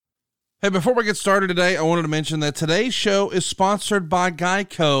Hey, before we get started today, I wanted to mention that today's show is sponsored by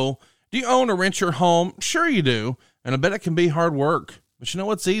Geico. Do you own or rent your home? Sure you do, and I bet it can be hard work. But you know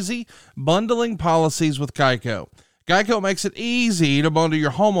what's easy? Bundling policies with Geico. Geico makes it easy to bundle your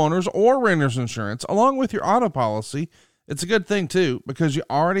homeowners or renters insurance along with your auto policy. It's a good thing, too, because you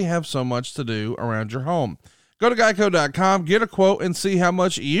already have so much to do around your home. Go to geico.com, get a quote, and see how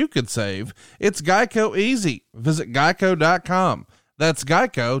much you could save. It's Geico easy. Visit geico.com. That's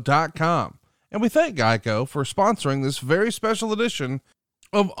geico.com. And we thank Geico for sponsoring this very special edition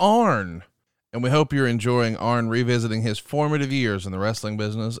of Arn. And we hope you're enjoying Arn revisiting his formative years in the wrestling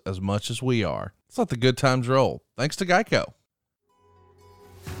business as much as we are. Let's let the good times roll. Thanks to Geico.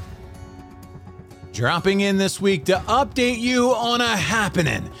 Dropping in this week to update you on a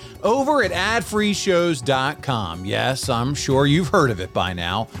happening over at adfreeshows.com. Yes, I'm sure you've heard of it by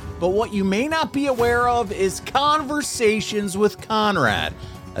now, but what you may not be aware of is Conversations with Conrad,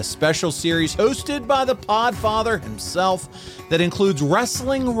 a special series hosted by the Podfather himself that includes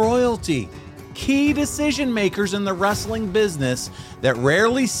wrestling royalty, key decision makers in the wrestling business that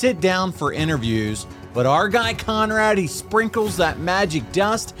rarely sit down for interviews. But our guy Conrad, he sprinkles that magic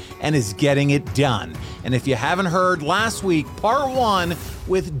dust and is getting it done. And if you haven't heard, last week, part 1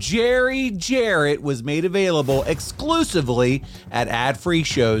 with Jerry Jarrett was made available exclusively at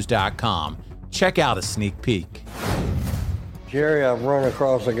adfreeshows.com. Check out a sneak peek. Jerry, I've run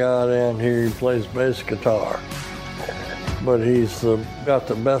across a guy down here who plays bass guitar, but he's got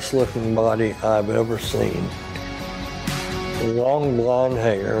the best looking body I've ever seen. Long blonde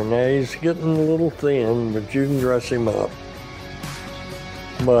hair. Now he's getting a little thin, but you can dress him up.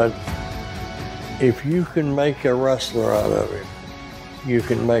 But if you can make a wrestler out of him, you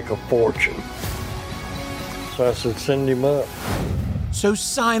can make a fortune. So I said, send him up. So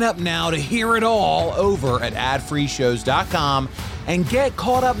sign up now to hear it all over at adfreeshows.com and get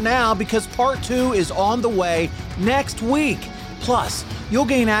caught up now because part 2 is on the way next week. Plus, you'll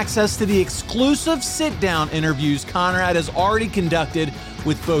gain access to the exclusive sit-down interviews Conrad has already conducted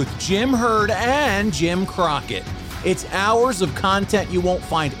with both Jim Herd and Jim Crockett. It's hours of content you won't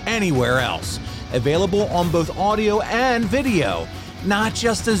find anywhere else. Available on both audio and video, not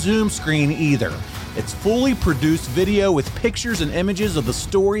just a Zoom screen either. It's fully produced video with pictures and images of the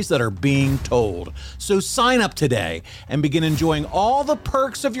stories that are being told. So sign up today and begin enjoying all the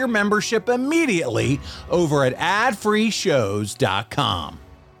perks of your membership immediately over at adfreeshows.com.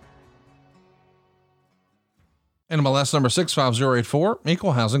 NMLS number 65084,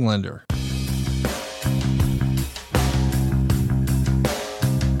 equal housing lender.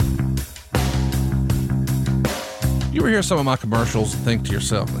 You ever hear some of my commercials and think to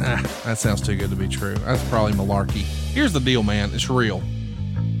yourself, that sounds too good to be true. That's probably malarkey. Here's the deal, man. It's real.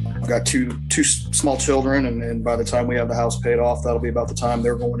 I've got two small children, and by the time we have the house paid off, that'll be about the time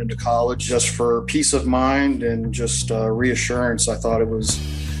they're going into college. Just for peace of mind and just reassurance, I thought it was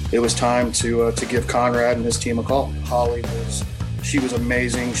time to give Conrad and his team a call. Holly she was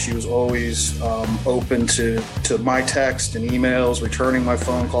amazing. She was always open to my text and emails, returning my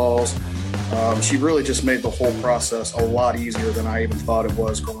phone calls. She really just made the whole process a lot easier than I even thought it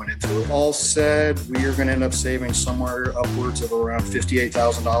was going into it. All said, we are going to end up saving somewhere upwards of around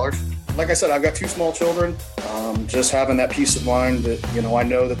 $58,000. Like I said, I've got 2 small children. Just having that peace of mind that, I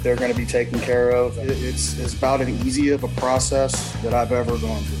know that they're going to be taken care of. It's about as easy of a process that I've ever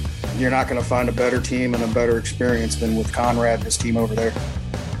gone through. You're not going to find a better team and a better experience than with Conrad and his team over there.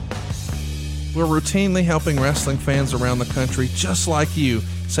 We're routinely helping wrestling fans around the country just like you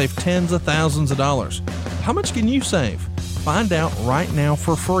save tens of thousands of dollars. How much can you save? Find out right now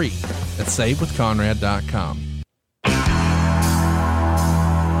for free at savewithconrad.com.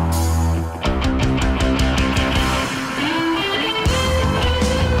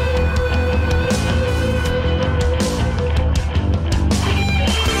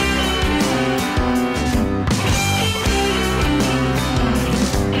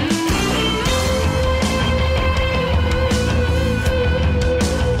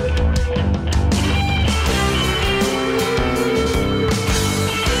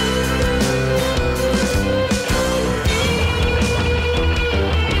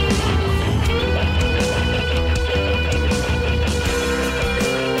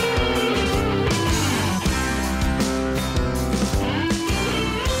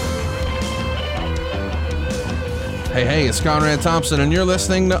 Hey, it's Conrad Thompson, and you're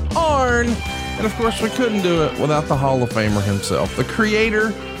listening to Arn. And of course, we couldn't do it without the Hall of Famer himself, the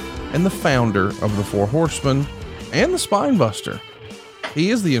creator and the founder of the Four Horsemen and the Spine Buster. He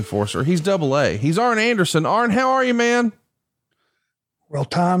is the enforcer. He's AA. He's Arn Anderson. Arn, how are you, man? Well,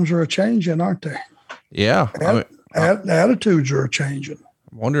 times are a changing, aren't they? Yeah. Attitudes are a changing.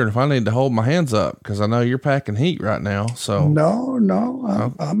 I'm wondering if I need to hold my hands up because I know you're packing heat right now. So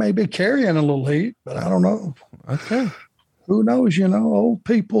No, I may be carrying a little heat, but I don't know. Okay. Who knows? Old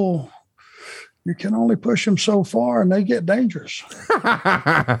people, you can only push them so far and they get dangerous.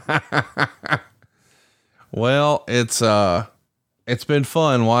 Well, it's been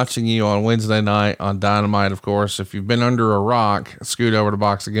fun watching you on Wednesday night on Dynamite. Of course, if you've been under a rock, scoot over to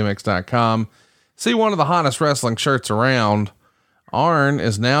boxinggimmicks.com. See one of the hottest wrestling shirts around. Arn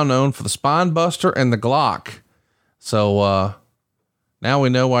is now known for the Spine Buster and the Glock. So, now we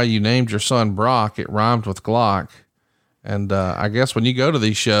know why you named your son Brock. It rhymed with Glock. And, I guess when you go to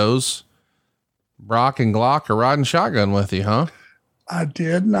these shows, Brock and Glock are riding shotgun with you, huh? I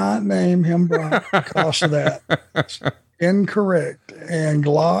did not name him Brock because of that. It's incorrect. And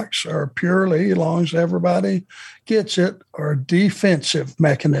Glocks are purely, as long as everybody gets it, are defensive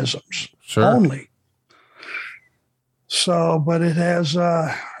mechanisms. Sure. Only. So, but it has,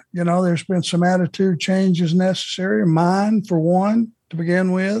 there's been some attitude changes necessary. Mine, for one, to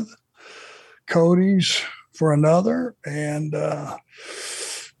begin with. Cody's for another. And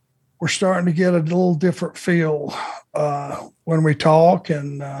we're starting to get a little different feel when we talk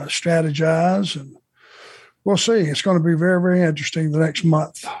and strategize. And we'll see. It's going to be very, very interesting the next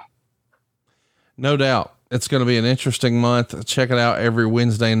month. No doubt. It's going to be an interesting month. Check it out every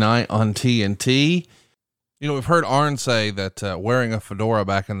Wednesday night on TNT. We've heard Arn say that wearing a fedora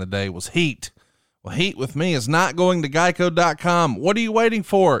back in the day was heat. Well, heat with me is not going to geico.com. What are you waiting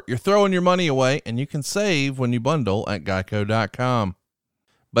for? You're throwing your money away, and you can save when you bundle at geico.com.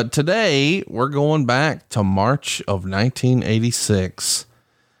 But today we're going back to March of 1986.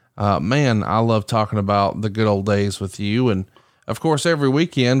 Man, I love talking about the good old days with you. And of course, every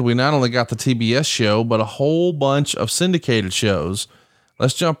weekend we not only got the TBS show, but a whole bunch of syndicated shows.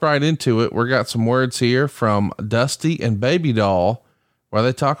 Let's jump right into it. We got some words here from Dusty and Baby Doll, where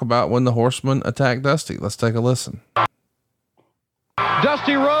they talk about when the Horsemen attacked Dusty. Let's take a listen.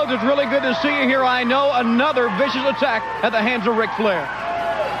 Dusty Rhodes, it's really good to see you here. I know another vicious attack at the hands of Ric Flair.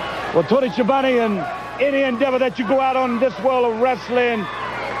 Well, Tony Schiavone, in any endeavor that you go out on this world of wrestling,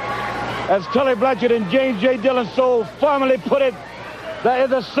 as Tully Blanchard and James J. Dillon so firmly put it, there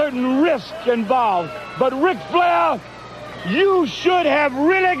is a certain risk involved. But Ric Flair, you should have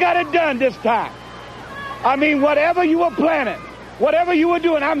really got it done this time. I mean, whatever you were planning, whatever you were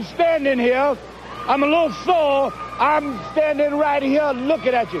doing, I'm standing here. I'm a little sore. I'm standing right here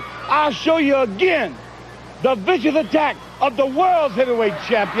looking at you. I'll show you again the vicious attack of the world's heavyweight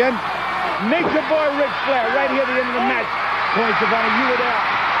champion, Nature Boy Ric Flair, right here at the end of the match. Tony Schiavone, you were there.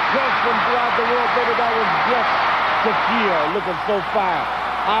 Just from throughout the world, baby, that was just Shaquille looking so fine.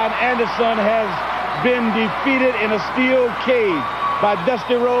 Arn Anderson has been defeated in a steel cage by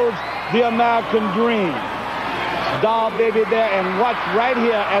Dusty Rhodes, the American Dream. Doll baby there, and watch right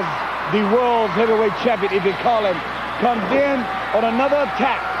here as the world's heavyweight champion, if you call him, comes in on another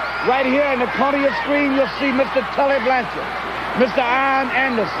attack. Right here in the corner of your screen, you'll see Mr. Tully Blanchard, Mr. Arn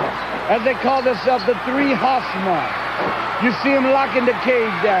Anderson, as they call themselves the Three Horsemen. You see him locking the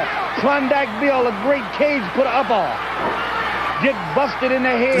cage there. Klondike Bill, a great cage put up on. Get busted in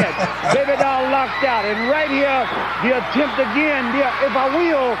the head. Baby Doll locked out. And right here, the attempt again, if I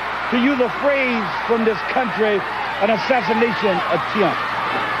will, to use a phrase from this country, an assassination attempt.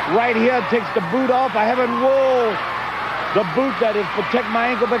 Right here, takes the boot off. I haven't wore the boot that is protect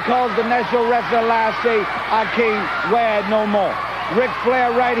my ankle because the National Wrestling Alliance say I can't wear it no more. Ric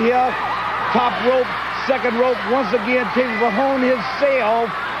Flair right here, top rope, second rope, once again takes Mahone his sail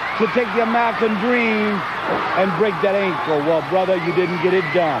to take the American Dream and break that ankle. Well, brother, you didn't get it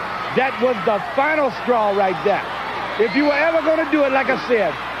done. That was the final straw right there. If you were ever going to do it, like I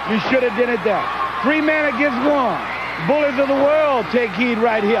said, you should have done it there. 3 men against 1. Bullies of the world, take heed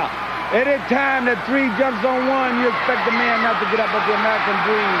right here. Any time that 3 jumps on 1, you expect the man not to get up, but the American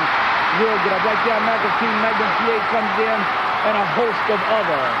Dream will get up. Right there, American Team Magnum TA comes in, and a host of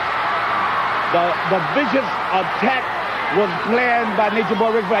others. The vicious attack was planned by Nature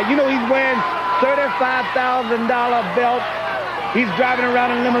Boy Ric Flair. You know he's wearing $35,000 belt. He's driving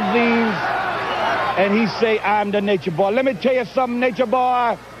around in limousines, and he say, I'm the Nature Boy. Let me tell you something, Nature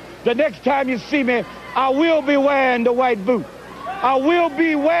Boy. The next time you see me, I will be wearing the white boot. I will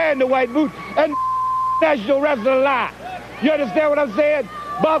be wearing the white boot and National Wrestling Alliance. You understand what I'm saying?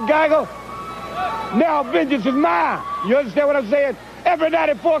 Bob Geigel, now vengeance is mine. You understand what I'm saying? Every night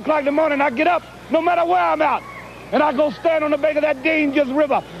at 4 o'clock in the morning, I get up, no matter where I'm at, and I go stand on the bank of that dangerous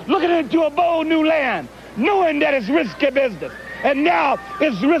river, looking into a bold new land, knowing that it's risky business. And now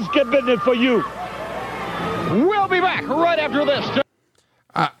it's risky business for you. We'll be back right after this.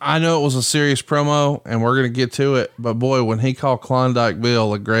 I know it was a serious promo and we're going to get to it, but boy, when he called Klondike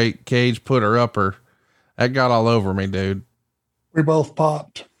Bill a great cage putter upper, that got all over me, dude. We both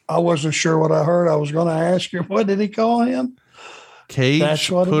popped. I wasn't sure what I heard. I was going to ask you, what did he call him? Cage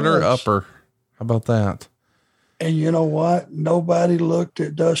putter upper. How about that? And you know what? Nobody looked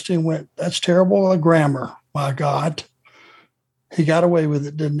at Dusty and went, that's terrible grammar. My God. He got away with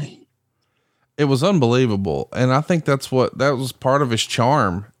it, didn't he? It was unbelievable. And I think that was part of his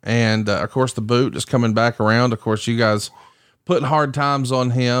charm. And of course the boot just coming back around. Of course, you guys put hard times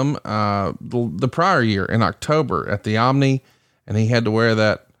on him, the prior year in October at the Omni, and he had to wear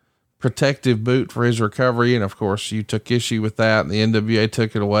that protective boot for his recovery. And of course you took issue with that and the NWA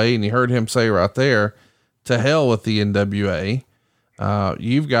took it away. And you heard him say right there, to hell with the NWA.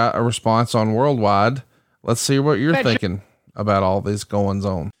 You've got a response on Worldwide. Let's see what you're thinking about all these goings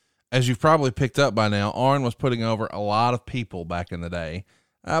on. As you've probably picked up by now, Arn was putting over a lot of people back in the day,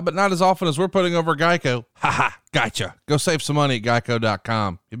 but not as often as we're putting over Geico. Ha, gotcha. Go save some money at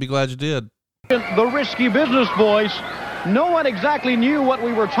geico.com. You'll be glad you did. The Risky Business Boys. No one exactly knew what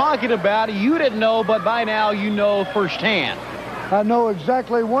we were talking about. You didn't know, but by now you know firsthand. I know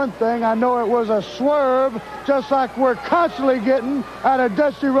exactly one thing. I know it was a swerve, just like we're constantly getting out of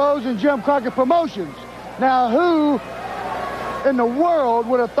Dusty Rhodes and Jim Crockett Promotions. Now, who in the world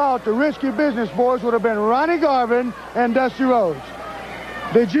would have thought the Risky Business Boys would have been Ronnie Garvin and Dusty Rhodes?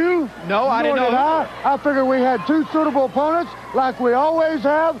 Did you? No, I didn't know. I figured we had two suitable opponents like we always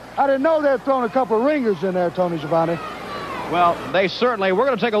have. I didn't know they'd thrown a couple of ringers in there, Tony Schiavone. Well, they certainly, we're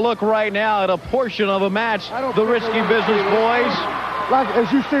going to take a look right now at a portion of a match, the Risky Business Boys. Like, as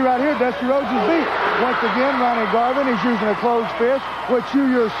you see right here, Dusty Rhodes is beat. Once again, Ronnie Garvin is using a closed fist, which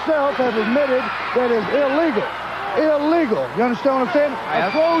you yourself have admitted that is illegal. Illegal. You understand what I'm saying? A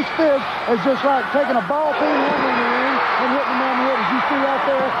closed fist is just like taking a ball peen hammer in the ring and hitting the man in the head. As you see right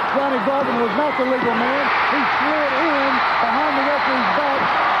there, Ronnie Garvin was not the legal man. He slid in behind the referee's back.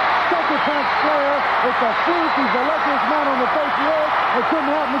 Sucker punch Flair. It's a fluke. He's the luckiest man on the face of the earth. It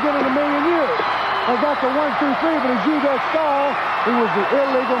couldn't happen again in a million years. They got the 1, 2, 3, but as you just saw, he was the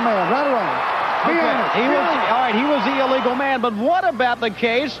illegal man. Right or wrong? He was the illegal man, but what about the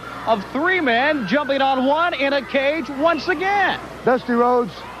case of 3 men jumping on one in a cage once again? Dusty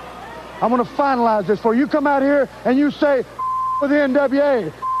Rhodes, I'm going to finalize this for you. You come out here and you say, with the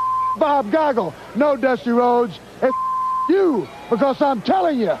NWA, Bob Geigel. No, Dusty Rhodes, it's you, because I'm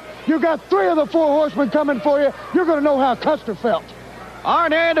telling you, you got 3 of the 4 horsemen coming for you. You're going to know how Custer felt.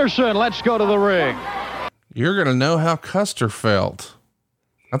 Arn Anderson, let's go to the ring. You're going to know how Custer felt.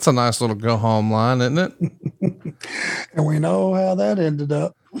 That's a nice little go home line, isn't it? And we know how that ended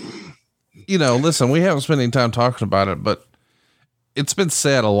up. You know, listen, we haven't spent any time talking about it, but it's been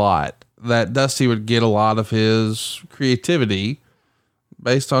said a lot that Dusty would get a lot of his creativity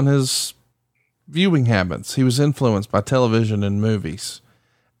based on his viewing habits. He was influenced by television and movies.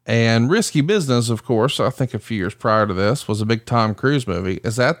 And Risky Business, of course, I think a few years prior to this was a big Tom Cruise movie.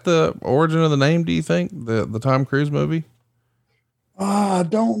 Is that the origin of the name, do you think? The Tom Cruise movie? I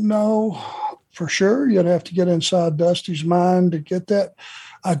don't know for sure. You'd have to get inside Dusty's mind to get that.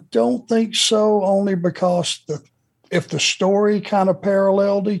 I don't think so, only because if the story kind of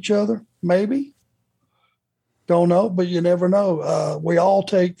paralleled each other, maybe. Don't know, but you never know. We all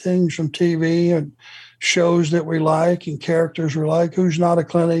take things from TV and shows that we like and characters we like. Who's not a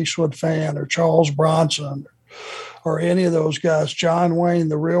Clint Eastwood fan or Charles Bronson or any of those guys? John Wayne,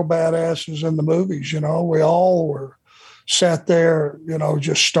 the real badasses in the movies, you know, we all were sat there, you know,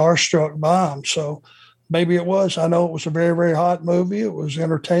 just starstruck by them. So maybe it was. I know it was a very, very hot movie. It was an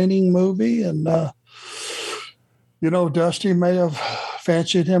entertaining movie. And, you know, Dusty may have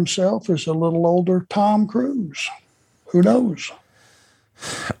fancied himself as a little older Tom Cruise. Who knows?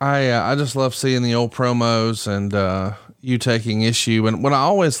 I just love seeing the old promos and you taking issue. And what I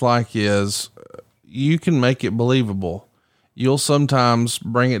always like is you can make it believable. You'll sometimes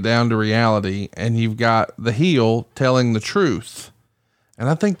bring it down to reality, and you've got the heel telling the truth. And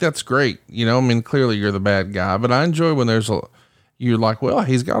I think that's great. You know, I mean, clearly you're the bad guy, but I enjoy when you're like, well,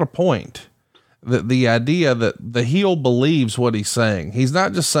 he's got a point. The idea that the heel believes what he's saying. He's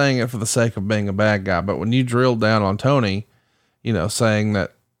not just saying it for the sake of being a bad guy, but when you drill down on Tony, you know, saying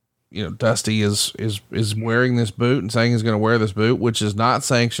that, you know, Dusty is wearing this boot and saying he's going to wear this boot, which is not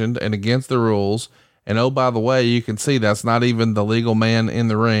sanctioned and against the rules. And oh, by the way, you can see that's not even the legal man in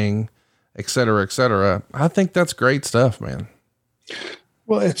the ring, et cetera, et cetera. I think that's great stuff, man.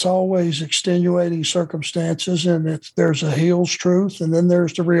 Well, it's always extenuating circumstances, and there's a heel's truth, and then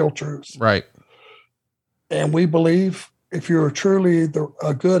there's the real truth. Right. And we believe if you're truly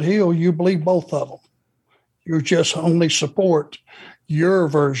a good heel, you believe both of them. You just only support your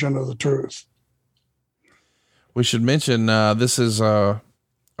version of the truth. We should mention, this is a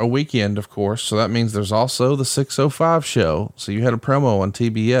weekend, of course. So that means there's also the 605 show. So you had a promo on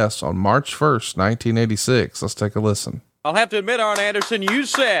TBS on March 1st, 1986. Let's take a listen. I'll have to admit, Arn Anderson, you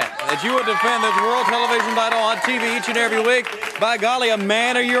said that you would defend this world television title on TV each and every week. By golly, a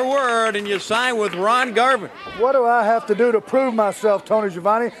man of your word, and you signed with Ron Garvin. What do I have to do to prove myself, Tony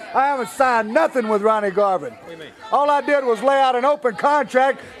Schiavone? I haven't signed nothing with Ronnie Garvin. What do you mean? All I did was lay out an open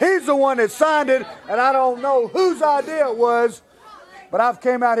contract. He's the one that signed it, and I don't know whose idea it was. But I've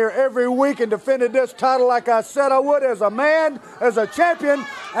came out here every week and defended this title like I said I would, as a man, as a champion.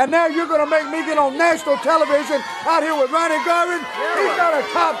 And now you're going to make me get on national television out here with Ronnie Garvin. He's not a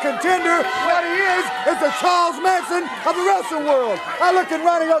top contender. What he is the Charles Manson of the wrestling world. I look in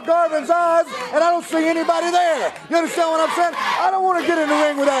Ronnie Garvin's eyes, and I don't see anybody there. You understand what I'm saying? I don't want to get in the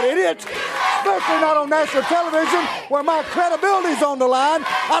ring with that idiot, especially not on national television where my credibility's on the line.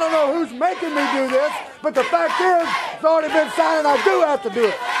 I don't know who's making me do this. But the fact is, it's already been signed, and I do have to do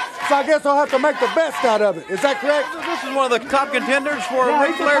it. So I guess I'll have to make the best out of it. Is that correct? This is one of the top contenders for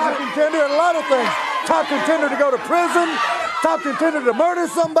Ric Flair. Top contender in a lot of things. Top contender to go to prison. Top contender to murder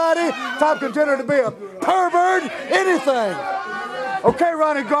somebody. Top contender to be a pervert. Anything. Okay,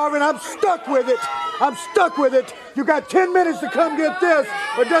 Ronnie Garvin, I'm stuck with it. I'm stuck with it. You got 10 minutes to come get this,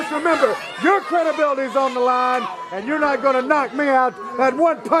 but just remember, your credibility's on the line, and you're not going to knock me out. That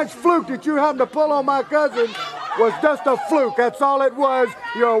one-punch fluke that you happened to pull on my cousin was just a fluke. That's all it was.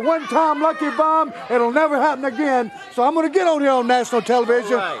 You're a one-time lucky bomb. It'll never happen again. So I'm going to get on here on national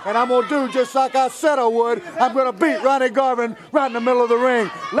television, and I'm going to do just like I said I would. I'm going to beat Ronnie Garvin right in the middle of the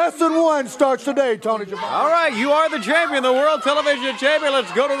ring. Lesson 1 starts today, Tony Schiavone. All right, you are the champion, the world television champion.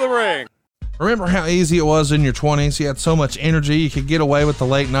 Let's go to the ring. Remember how easy it was in your 20s? You had so much energy. You could get away with the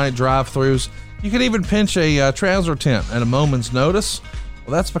late night drive-thrus. You could even pinch a trouser tent at a moment's notice.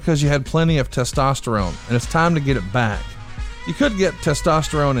 Well, that's because you had plenty of testosterone, and it's time to get it back. You could get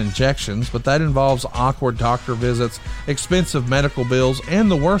testosterone injections, but that involves awkward doctor visits, expensive medical bills,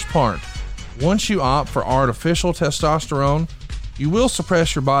 and the worst part, once you opt for artificial testosterone, you will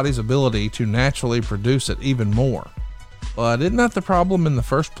suppress your body's ability to naturally produce it even more. But isn't that the problem in the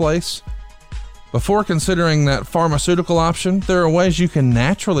first place? Before considering that pharmaceutical option, there are ways you can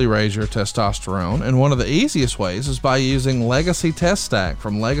naturally raise your testosterone, and one of the easiest ways is by using Legacy Test Stack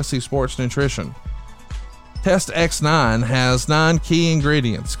from Legacy Sports Nutrition. Test X9 has 9 key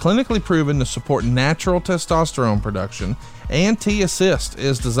ingredients clinically proven to support natural testosterone production, and T-Assist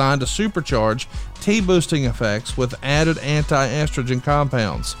is designed to supercharge T-boosting effects with added anti-estrogen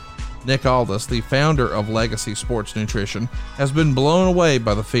compounds. Nick Aldis, the founder of Legacy Sports Nutrition, has been blown away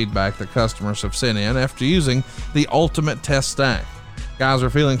by the feedback that customers have sent in after using the Ultimate Test Stack. Guys are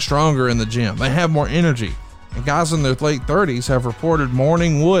feeling stronger in the gym, they have more energy, and guys in their late 30s have reported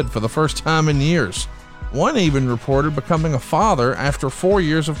morning wood for the first time in years. One even reported becoming a father after 4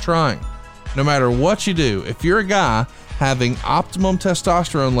 years of trying. No matter what you do, if you're a guy, having optimum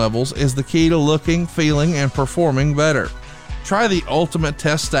testosterone levels is the key to looking, feeling, and performing better. Try the Ultimate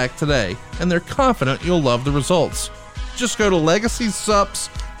Test Stack today, and they're confident you'll love the results. Just go to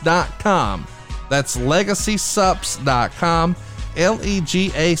LegacySups.com. That's LegacySups.com,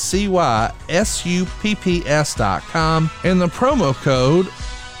 LegacySups.com, and the promo code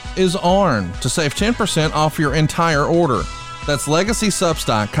is ARN to save 10% off your entire order. That's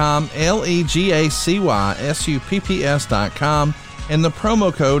LegacySups.com, LegacySups.com, and the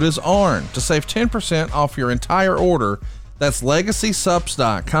promo code is ARN to save 10% off your entire order. That's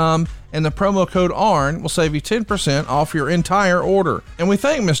LegacySups.com, and the promo code ARN will save you 10% off your entire order. And we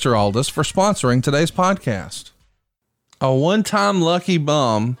thank Mr. Aldis for sponsoring today's podcast. A one-time lucky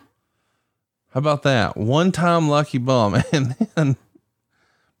bum. How about that? One-time lucky bum. And then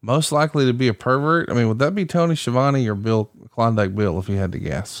most likely to be a pervert. I mean, would that be Tony Schiavone or Bill Klondike Bill if you had to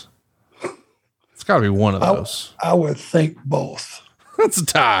guess? It's got to be one of those. I would think both. That's a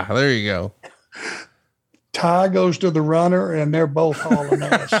tie. There you go. Tie goes to the runner, and they're both hauling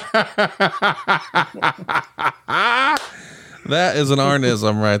ass. That is an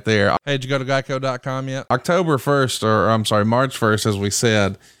Arnism right there. Hey, did you go to Geico.com yet? March 1st, as we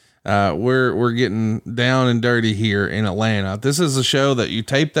said, we're getting down and dirty here in Atlanta. This is a show that you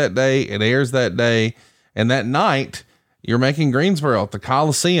tape that day, it airs that day, and that night you're making Greensboro at the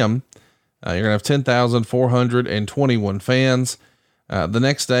Coliseum. You're gonna have 10,421 fans. The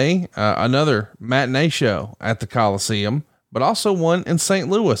next day, another matinee show at the Coliseum, but also one in St.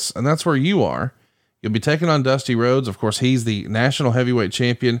 Louis, and that's where you are. You'll be taking on Dusty Rhodes. Of course, he's the national heavyweight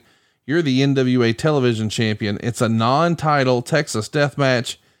champion. You're the NWA television champion. It's a non-title Texas death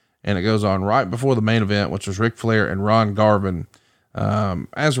match. and it goes on right before the main event, which was Ric Flair and Ron Garvin.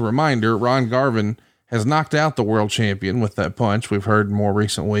 As a reminder, Ron Garvin has knocked out the world champion with that punch we've heard in more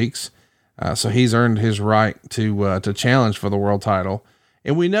recent weeks. So he's earned his right to challenge for the world title.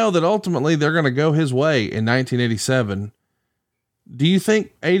 And we know that ultimately they're going to go his way in 1987. Do you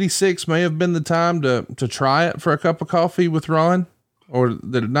think 86 may have been the time to try it for a cup of coffee with Ron, or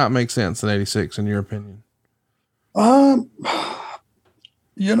did it not make sense in 86 in your opinion?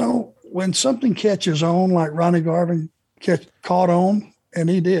 You know, when something catches on, like Ronnie Garvin caught on, and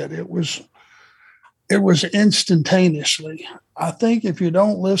he did, it was instantaneously. I think if you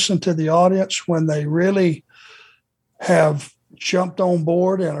don't listen to the audience when they really have jumped on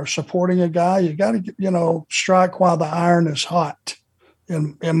board and are supporting a guy, you got to, strike while the iron is hot,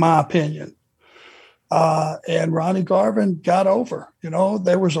 in my opinion. And Ronnie Garvin got over.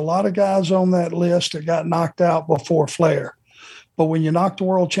 There was a lot of guys on that list that got knocked out before Flair. But when you knock the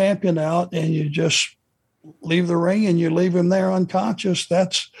world champion out and you just leave the ring and you leave him there unconscious,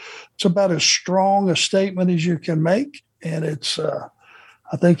 it's about as strong a statement as you can make. And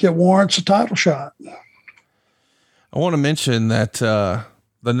I think it warrants a title shot. I want to mention that the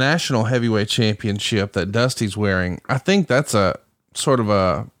national heavyweight championship that Dusty's wearing, I think that's a sort of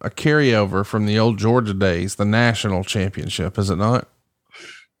a carryover from the old Georgia days, the national championship, is it not?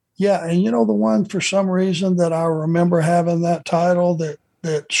 Yeah. And the one for some reason that I remember having that title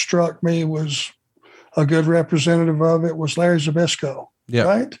that struck me was a good representative of it was Larry Zbyszko. Yeah.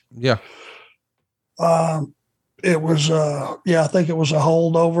 Right? Yeah. It was, I think it was a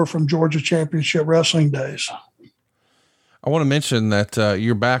holdover from Georgia Championship Wrestling days. I want to mention that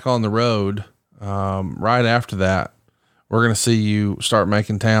you're back on the road. Right after that, we're going to see you start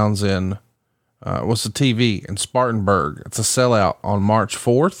making towns in, what's the TV in Spartanburg. It's a sellout on March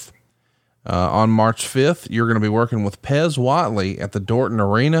 4th. On March 5th, you're going to be working with Pez Whatley at the Dorton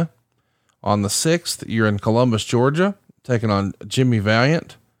Arena. On the 6th, you're in Columbus, Georgia, taking on Jimmy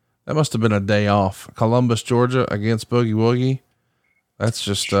Valiant. That must have been a day off. Columbus, Georgia against Boogie Woogie. That's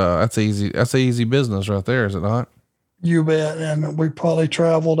just, that's easy. That's easy business right there. Is it not? You bet. And we probably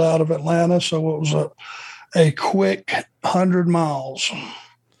traveled out of Atlanta. So it was a quick 100 miles.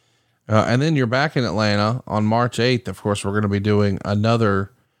 And then you're back in Atlanta on March 8th. Of course, we're going to be doing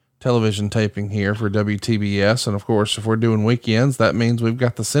another television taping here for WTBS. And of course, if we're doing weekends, that means we've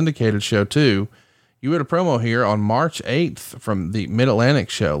got the syndicated show too. You had a promo here on March 8th from the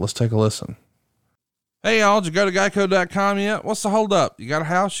Mid-Atlantic show. Let's take a listen. Hey, y'all, did you go to geico.com yet? What's the hold up? You got a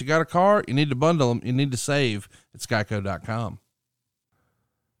house, you got a car, you need to bundle them, you need to save. It's geico.com.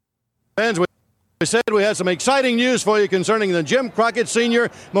 Fans, we said we had some exciting news for you concerning the Jim Crockett Senior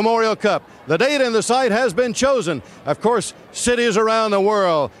Memorial Cup. The date and the site has been chosen. Of course, cities around the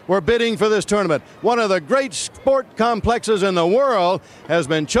world were bidding for this tournament. One of the great sport complexes in the world has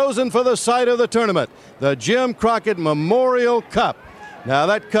been chosen for the site of the tournament, the Jim Crockett Memorial Cup. Now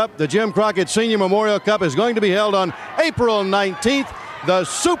that cup, the Jim Crockett Senior Memorial Cup, is going to be held on April 19th. The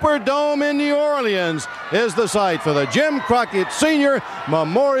Superdome in New Orleans is the site for the Jim Crockett Senior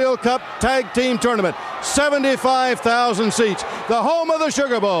Memorial Cup Tag Team Tournament. 75,000 seats, the home of the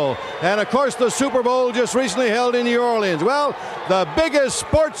Sugar Bowl. And of course, the Super Bowl just recently held in New Orleans. Well, the biggest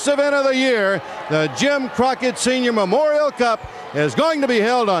sports event of the year, the Jim Crockett Senior Memorial Cup, is going to be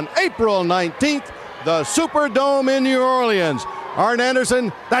held on April 19th, the Superdome in New Orleans. Arn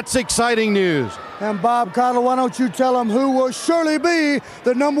Anderson, that's exciting news. And Bob Caudle, why don't you tell them who will surely be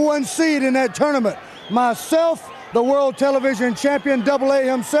the number one seed in that tournament? Myself, the world television champion, Double A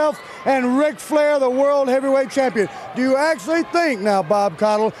himself, and Ric Flair, the world heavyweight champion. Do you actually think now, Bob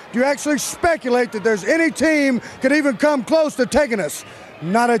Caudle, do you actually speculate that there's any team could even come close to taking us?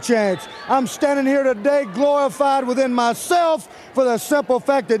 Not a chance. I'm standing here today glorified within myself for the simple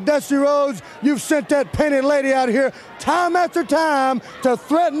fact that Dusty Rhodes, you've sent that painted lady out here time after time to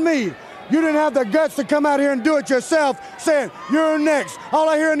threaten me. You didn't have the guts to come out here and do it yourself, saying, you're next. All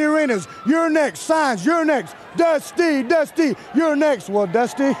I hear in the arenas, you're next. Signs, you're next. Dusty, you're next. Well,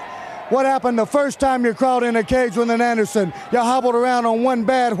 Dusty, what happened the first time you crawled in a cage with an Anderson? You hobbled around on one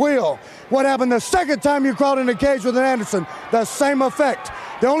bad wheel. What happened the second time you crawled in a cage with an Anderson? The same effect.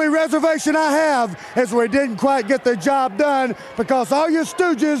 The only reservation I have is we didn't quite get the job done because all your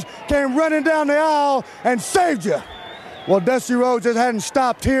stooges came running down the aisle and saved you. Well, Dusty Rhodes just hadn't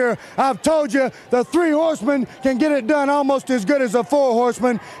stopped here. I've told you the 3 horsemen can get it done almost as good as the 4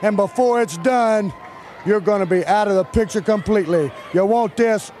 horsemen, and before it's done, you're going to be out of the picture completely. You want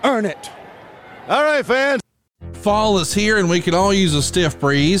this, earn it. All right, fans. Fall is here and we can all use a stiff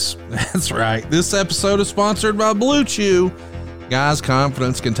breeze. That's right. This episode is sponsored by Blue Chew. Guys,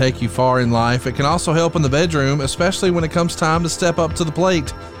 confidence can take you far in life. It can also help in the bedroom, especially when it comes time to step up to the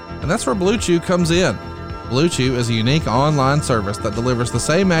plate. And that's where Blue Chew comes in. Blue Chew is a unique online service that delivers the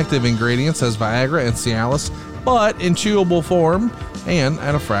same active ingredients as Viagra and Cialis, but in chewable form and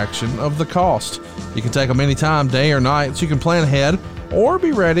at a fraction of the cost. You can take them anytime, day or night, so you can plan ahead or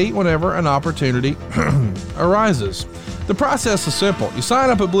be ready whenever an opportunity arises. The process is simple. You sign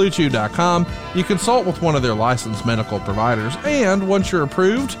up at BlueChew.com, you consult with one of their licensed medical providers, and once you're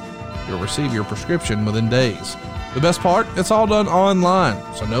approved, you'll receive your prescription within days. The best part, it's all done online,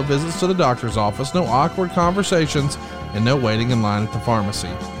 so no visits to the doctor's office, no awkward conversations, and no waiting in line at the pharmacy.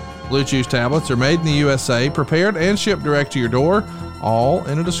 Blue Chew's tablets are made in the USA, prepared and shipped direct to your door, all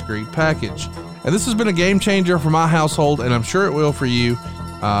in a discreet package. And this has been a game changer for my household, and I'm sure it will for you.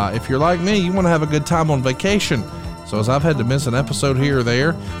 If you're like me, you want to have a good time on vacation. So as I've had to miss an episode here or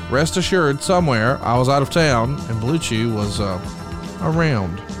there, rest assured somewhere I was out of town and Blue Chew was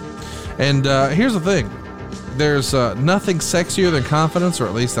around. And here's the thing. There's nothing sexier than confidence, or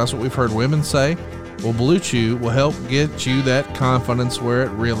at least that's what we've heard women say. Well, Blue Chew will help get you that confidence where it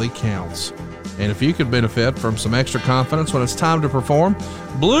really counts. And if you could benefit from some extra confidence when it's time to perform,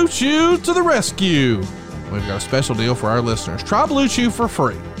 Blue Chew to the rescue. We've got a special deal for our listeners. Try Blue Chew for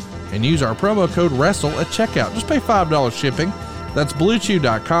free and use our promo code WRESTLE at checkout. Just pay $5 shipping. That's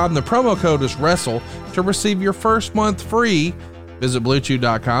BlueChew.com. The promo code is WRESTLE to receive your first month free. Visit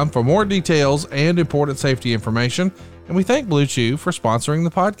BlueChew.com for more details and important safety information. And we thank Blue Chew for sponsoring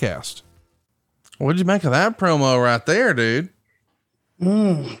the podcast. What'd you make of that promo right there, dude?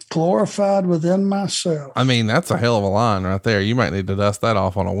 Glorified within myself. I mean, that's a hell of a line right there. You might need to dust that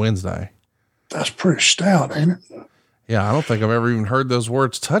off on a Wednesday. That's pretty stout, ain't it? Yeah, I don't think I've ever even heard those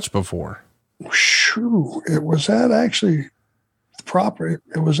words touched before. Shoo. Was that actually proper?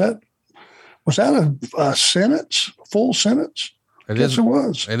 Was that a sentence, a full sentence? It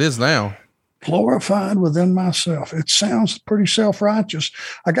was. It is now. Glorified within myself. It sounds pretty self-righteous.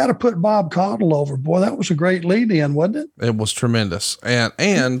 I got to put Bob Caudle over. Boy, that was a great lead-in, wasn't it? It was tremendous.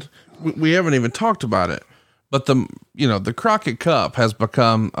 And we haven't even talked about it, but the Crockett Cup has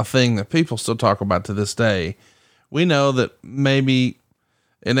become a thing that people still talk about to this day. We know that maybe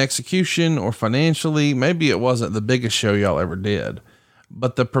in execution or financially, maybe it wasn't the biggest show y'all ever did,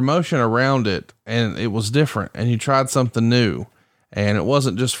 but the promotion around it, and it was different, and you tried something new. And it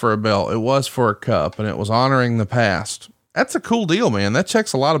wasn't just for a belt. It was for a cup, and it was honoring the past. That's a cool deal, man. That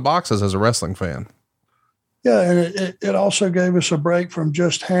checks a lot of boxes as a wrestling fan. Yeah. And it also gave us a break from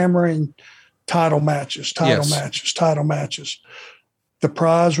just hammering title matches. The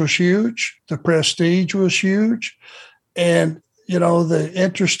prize was huge. The prestige was huge. And, the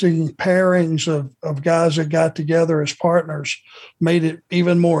interesting pairings of guys that got together as partners made it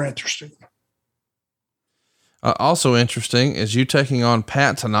even more interesting. Also interesting is you taking on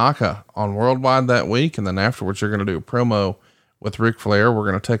Pat Tanaka on Worldwide that week. And then afterwards, you're going to do a promo with Ric Flair. We're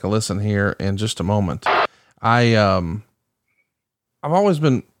going to take a listen here in just a moment. I've always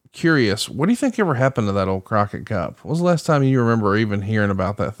been curious. What do you think ever happened to that old Crockett Cup? When was the last time you remember even hearing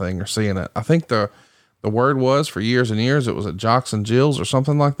about that thing or seeing it? I think the word was for years and years, it was at Jocks and Jill's or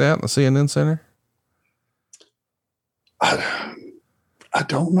something like that in the CNN Center. I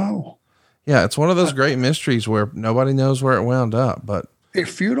don't know. Yeah, it's one of those great mysteries where nobody knows where it wound up. But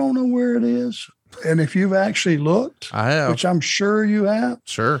if you don't know where it is, and if you've actually looked, I have, which I'm sure you have,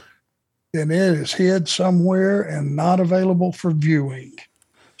 sure, then it is hid somewhere and not available for viewing.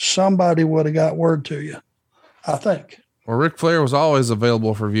 Somebody would have got word to you, I think. Well, Ric Flair was always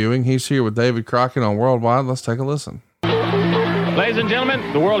available for viewing. He's here with David Crockett on Worldwide. Let's take a listen. Ladies and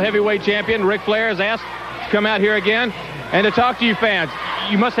gentlemen, the World Heavyweight Champion, Ric Flair, is asked to come out here again and to talk to you fans.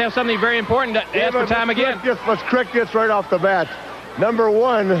 You must have something very important to ask for time again. Let's correct this right off the bat. Number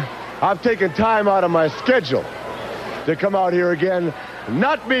one, I've taken time out of my schedule to come out here again,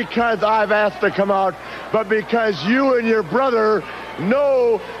 not because I've asked to come out, but because you and your brother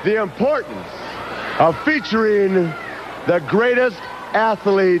know the importance of featuring the greatest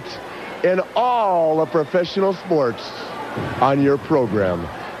athlete in all of professional sports on your program.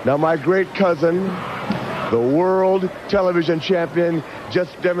 Now, my great cousin, the world television champion,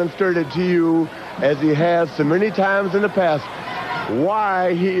 just demonstrated to you, as he has so many times in the past,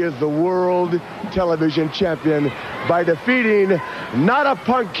 why he is the world television champion by defeating not a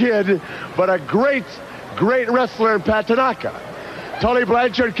punk kid, but a great wrestler in Pat Tanaka. Tully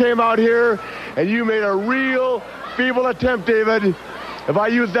Blanchard came out here, and you made a real feeble attempt, David, if I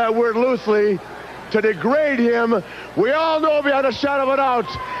use that word loosely, to degrade him. We all know beyond a shadow of a doubt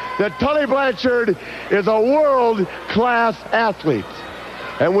that Tully Blanchard is a world-class athlete.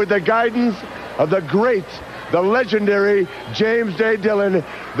 And with the guidance of the great, the legendary James J. Dillon,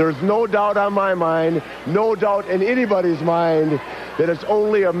 there's no doubt on my mind, no doubt in anybody's mind, that it's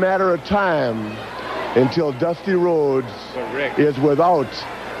only a matter of time until Dusty Rhodes is without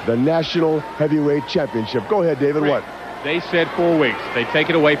the National Heavyweight Championship. Go ahead, David. Rick, what? They said 4 weeks. They take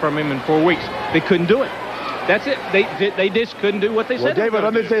it away from him in 4 weeks. They couldn't do it. That's it. They just couldn't do what they said. Well, David,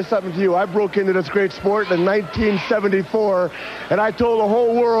 let me say something to you. I broke into this great sport in 1974, and I told the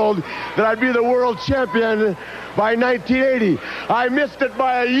whole world that I'd be the world champion by 1980. I missed it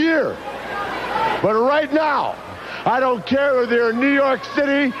by a year. But right now, I don't care whether you're in New York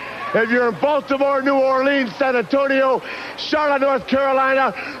City, if you're in Baltimore, New Orleans, San Antonio, Charlotte, North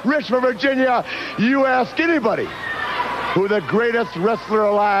Carolina, Richmond, Virginia, you ask anybody who the greatest wrestler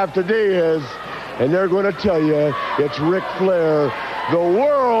alive today is, and they're going to tell you it's Ric Flair, the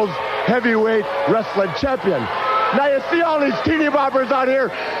world's heavyweight wrestling champion. Now you see all these teeny boppers out here.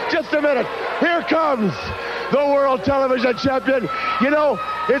 Just a minute. Here comes the world television champion. You know,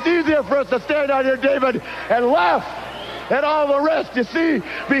 it's easier for us to stand out here, David, and laugh at all the rest, you see,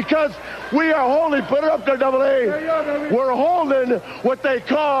 because we are holding, put it up there, Double A. We're holding what they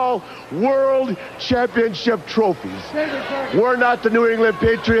call world championship trophies. We're not the New England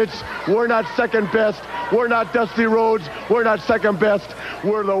Patriots. We're not second best. We're not Dusty Rhodes. We're not second best.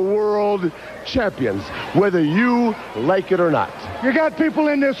 We're the world champions, whether you like it or not. You got people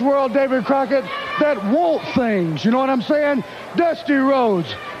in this world, David Crockett, that want things. You know what I'm saying? Dusty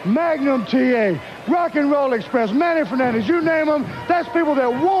Rhodes, Magnum TA, Rock and Roll Express, Manny Fernandez, you name them, that's people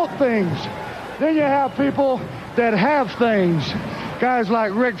that want things. Then you have people that have things. Guys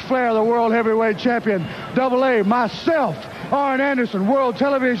like Ric Flair, the world heavyweight champion, Double A, myself, Arn Anderson, world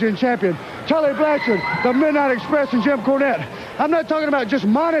television champion, Tully Blanchard, the Midnight Express, and Jim Cornette. I'm not talking about just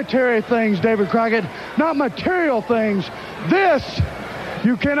monetary things, David Crockett, not material things. This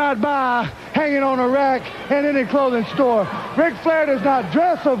you cannot buy hanging on a rack in any clothing store. Ric Flair does not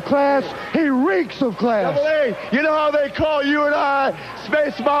dress of class, he reeks of class. Double A, you know how they call you and I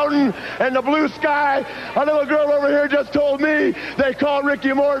Space Mountain and the Blue Sky? A little girl over here just told me they call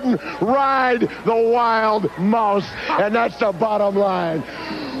Ricky Morton Ride the Wild Mouse, and that's the bottom line.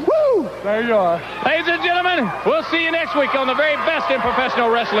 Woo! There you are. Ladies and gentlemen, we'll see you next week on the very best in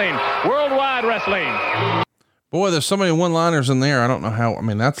professional wrestling, Worldwide Wrestling. Boy, there's so many one-liners in there. I don't know how. I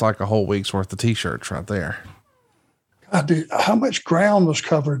mean, that's like a whole week's worth of T-shirts right there. God, dude, how much ground was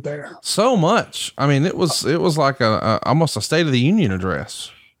covered there? So much. I mean, it was like almost a State of the Union address.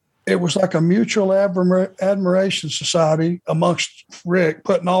 It was like a mutual admiration society amongst Rick,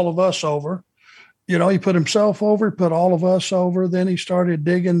 putting all of us over. You know, he put himself over, he put all of us over. Then he started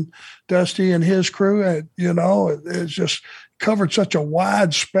digging Dusty and his crew. You know, it's just covered such a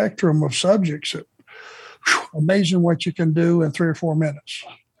wide spectrum of subjects. Amazing what you can do in 3 or 4 minutes.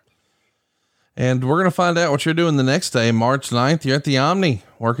 And we're going to find out what you're doing the next day, March 9th. You're at the Omni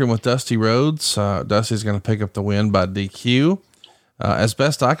working with Dusty Rhodes. Dusty's going to pick up the win by DQ. As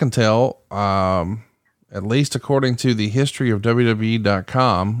best I can tell, at least according to the history of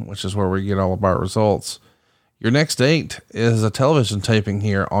WWE.com, which is where we get all of our results, your next date is a television taping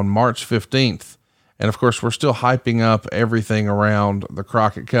here on March 15th. And of course, we're still hyping up everything around the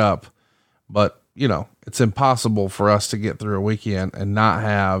Crockett Cup, but you know, it's impossible for us to get through a weekend and not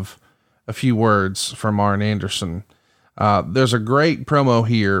have a few words from Arn Anderson. There's a great promo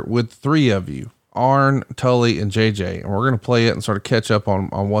here with 3 of you, Arn, Tully, and JJ, and we're going to play it and sort of catch up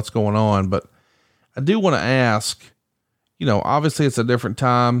on what's going on. But I do want to ask, you know, obviously it's a different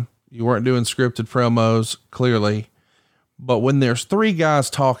time. You weren't doing scripted promos, clearly, but when there's 3 guys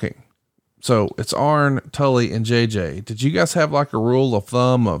talking, so it's Arn, Tully, and JJ, did you guys have like a rule of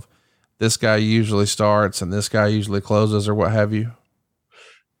thumb of this guy usually starts and this guy usually closes or what have you?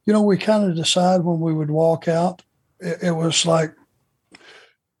 You know, we kind of decide when we would walk out. It was like,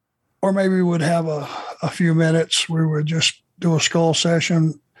 or maybe we would have a few minutes. We would just do a skull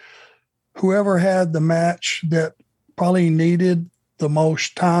session. Whoever had the match that probably needed the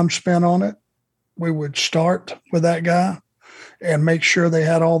most time spent on it, we would start with that guy and make sure they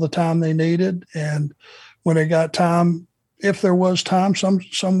had all the time they needed. And when they got time, if there was time,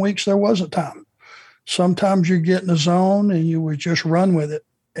 some weeks there wasn't time. Sometimes you get in the zone and you would just run with it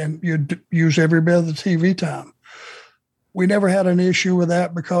and you'd use every bit of the TV time. We never had an issue with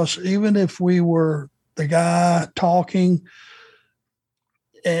that because even if we were the guy talking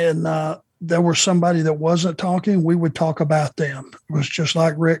and there was somebody that wasn't talking, we would talk about them. It was just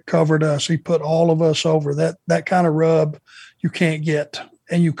like Rick covered us. He put all of us over. That kind of rub you can't get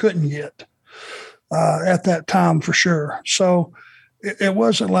and you couldn't get. At that time for sure. So it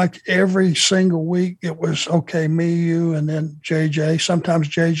wasn't like every single week it was, okay, me, you, and then JJ. Sometimes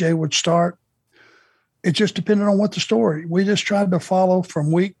JJ would start. It just depended on what the story. We just tried to follow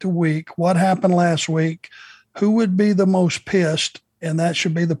from week to week what happened last week, who would be the most pissed, and that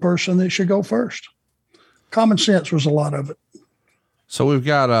should be the person that should go first. Common sense was a lot of it. So we've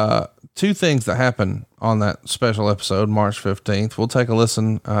got 2 things that happen on that special episode, March 15th. We'll take a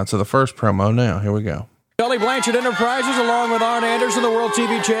listen to the first promo now. Here we go. Tully Blanchard Enterprises, along with Arn Anderson, the world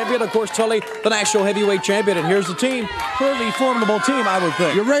TV champion. Of course, Tully, the national heavyweight champion. And here's the team. Pretty formidable team, I would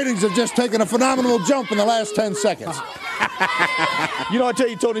think. Your ratings have just taken a phenomenal jump in the last 10 seconds. You know, I tell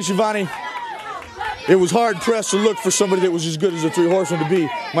you, Tony Schiavone, it was hard-pressed to look for somebody that was as good as the Three Horsemen to be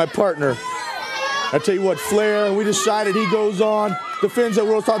my partner. I tell you what, Flair, we decided he goes on, defends that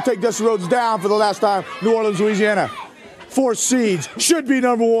world title, take Dusty Rhodes down for the last time, New Orleans, Louisiana. 4 seeds, should be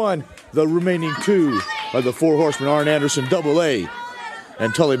number 1. The remaining 2 are the Four Horsemen, Arn Anderson, AA,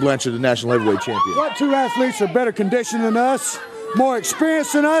 and Tully Blanchard, the national heavyweight champion. What 2 athletes are better conditioned than us, more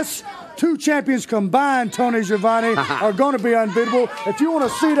experienced than us? 2 champions combined, Tony Schiavone, are going to be unbeatable. If you want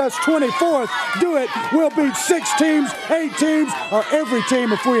to seed us 24th, do it. We'll beat 6 teams, 8 teams, or every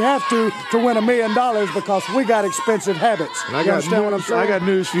team if we have to win $1 million because we got expensive habits. And I got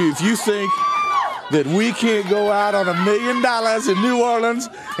news for you. If you think that we can't go out on $1 million in New Orleans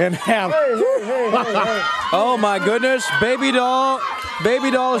and have... Oh, my goodness. Baby Doll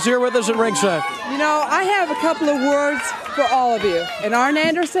is here with us at ringside. You know, I have a couple of words for all of you. And Arn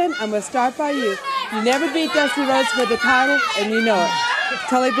Anderson, I'm going to start by you. You never beat Dusty Rhodes for the title, and you know it.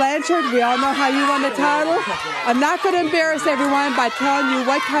 Tully Blanchard, we all know how you won the title. I'm not going to embarrass everyone by telling you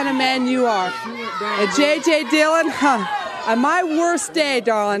what kind of man you are. And J.J. Dillon, on my worst day,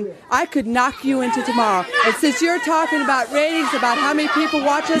 darling, I could knock you into tomorrow. And since you're talking about ratings, about how many people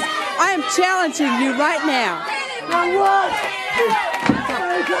watch us, I am challenging you right now.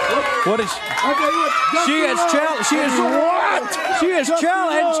 What is she has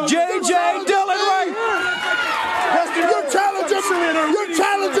challenged J.J. Dillon right. Dustin, you're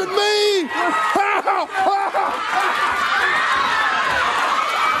challenging me.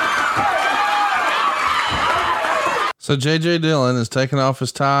 So J.J. Dillon is taking off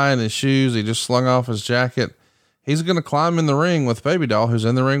his tie and his shoes. He just slung off his jacket. He's going to climb in the ring with Baby Doll, who's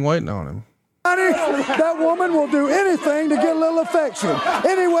in the ring waiting on him. That woman will do anything to get a little affection.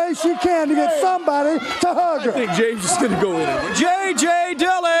 Any way she can to get somebody to hug her. I think James is going to go in it. J.J.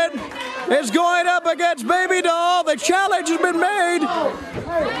 Dillon is going up against Baby Doll. The challenge has been made.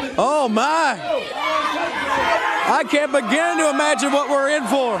 Oh, my. I can't begin to imagine what we're in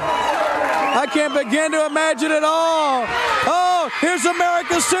for. I can't begin to imagine it all. Oh, here's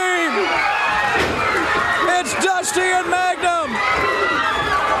America's team. It's Dusty and Magnum.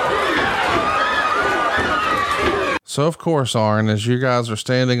 So, of course, Arn, as you guys are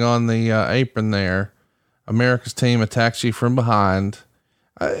standing on the apron there, America's team attacks you from behind.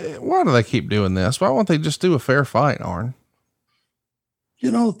 Why do they keep doing this? Why won't they just do a fair fight, Arn?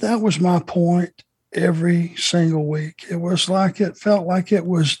 You know, that was my point every single week. It felt like it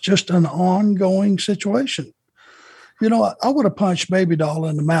was just an ongoing situation. You know, I would have punched Baby Doll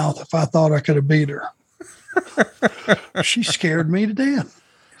in the mouth if I thought I could have beat her. She scared me to death.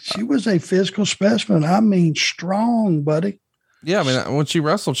 She was a physical specimen. I mean, strong, buddy. Yeah. I mean, when she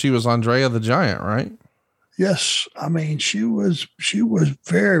wrestled, she was Andrea the Giant, right? Yes. I mean, she was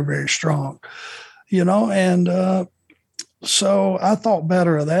very, very strong, you know, and so I thought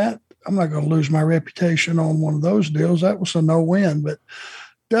better of that. I'm not going to lose my reputation on one of those deals. That was a no-win, but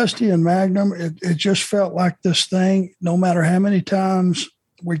Dusty and Magnum, it just felt like this thing, no matter how many times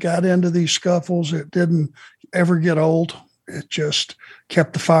we got into these scuffles, it didn't ever get old. It just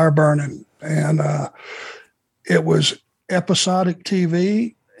kept the fire burning. And it was episodic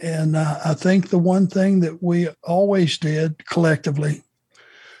TV. And I think the one thing that we always did collectively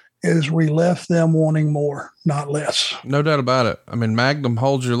is we left them wanting more, not less. No doubt about it. I mean, Magnum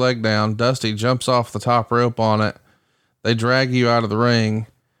holds your leg down. Dusty jumps off the top rope on it. They drag you out of the ring.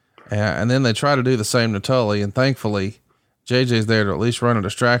 And then they try to do the same to Tully. And thankfully, JJ's there to at least run a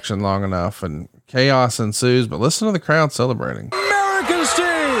distraction long enough, and chaos ensues. But listen to the crowd celebrating. America's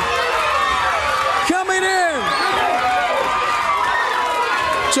team coming in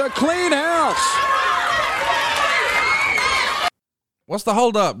to clean house. What's the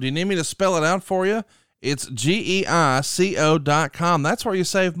hold up? Do you need me to spell it out for you? It's GEICO.com. That's where you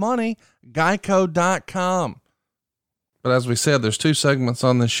save money. Geico.com. But as we said, there's 2 segments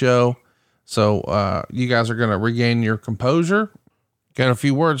on this show. So, you guys are going to regain your composure. Got a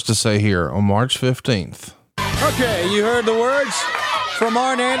few words to say here on March 15th. Okay. You heard the words from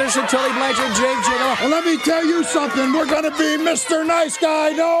Arn Anderson, Tully Blanchard, J.J. Dillon. Well, let me tell you something. We're going to be Mr. Nice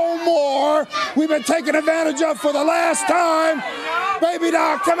Guy no more. We've been taken advantage of for the last time. Baby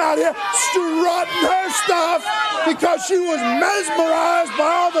Doll come out here strutting her stuff because she was mesmerized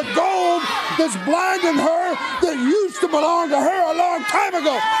by all the gold that's blinding her that used to belong to her a long time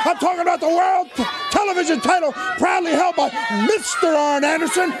ago. I'm talking about the world television title proudly held by Mr. Arn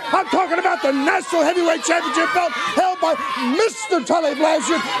Anderson. I'm talking about the national heavyweight championship belt held by Mr. Tully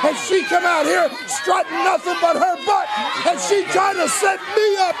Blanchard. And she come out here strutting nothing but her butt. And she trying to set me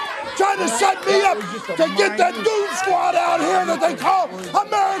up to get that goon squad out here that they call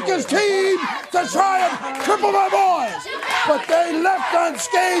America's team to try and cripple my boys. But they left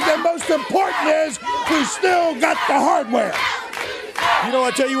unscathed, and most important is we still got the hardware. You know,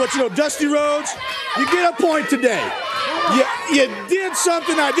 I tell you what, Dusty Rhodes, you get a point today. You did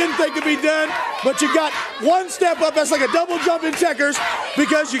something I didn't think could be done, but you got one step up. That's like a double jump in checkers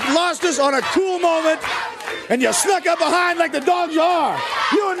because you lost us on a cool moment, and you snuck up behind like the dogs you are.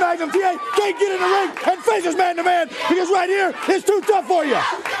 You and Magnum TA can't get in the ring and face us man-to-man because right here is too tough for you.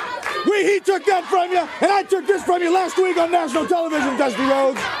 He took that from you, and I took this from you last week on national television, Dusty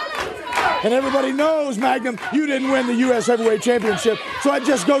Rhodes. And everybody knows, Magnum, you didn't win the U.S. Heavyweight Championship, so it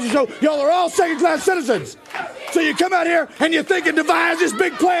just goes to show y'all are all second-class citizens. So you come out here and you think and devise this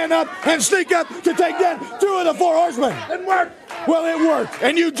big plan up and sneak up to take down 2 of the 4 horsemen. It worked. Well, it worked,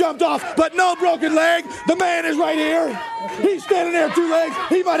 and you jumped off, but no broken leg. The man is right here. He's standing there 2 legs.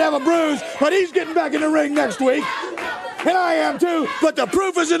 He might have a bruise, but he's getting back in the ring next week. And I am too, but the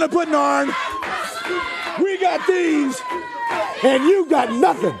proof is in the pudding, Arn. We got these, and you got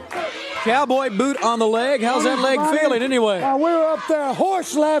nothing. Cowboy boot on the leg. How's that leg feeling anyway? We were up there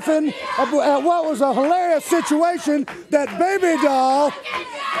horse laughing at what was a hilarious situation that Baby Doll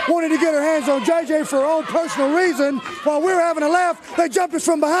wanted to get her hands on JJ for her own personal reason. While we were having a laugh, they jumped us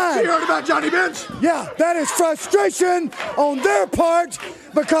from behind. You heard about Johnny Bench? Yeah, that is frustration on their part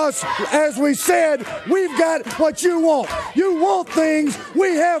because, as we said, we've got what you want. You want things,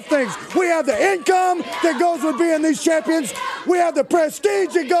 we have things. We have the income that goes with being these champions. We have the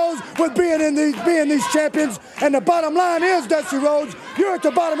prestige that goes with being these champions. And the bottom line is, Dusty Rhodes, you're at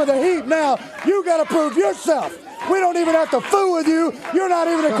the bottom of the heap now. You got to prove yourself. We don't even have to fool with you. You're not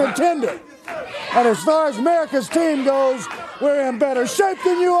even a contender. And as far as America's team goes, we're in better shape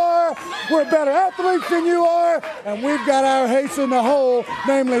than you are. We're better athletes than you are. And we've got our ace in the hole,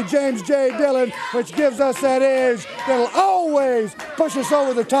 namely James J. Dillon, which gives us that edge that'll always push us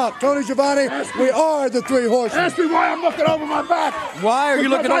over the top. Tony Schiavone, we are the 3 horsemen. Ask me why I'm looking over my back. Why are you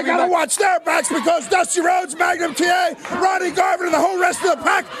looking over your back? I got to watch their backs because Dusty Rhodes, Magnum TA, Ronnie Garvin, and the whole rest of the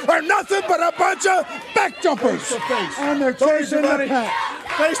pack are nothing but a bunch of back jumpers. Face to face. And they're chasing the pack.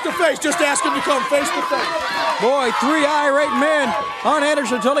 Face to face. Just ask him to come face to face. Boy, 3 irate men. Arn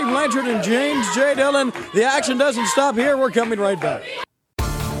Anderson, Tully Blanchard, and James J. Dillon. The action doesn't stop here. We're coming right back.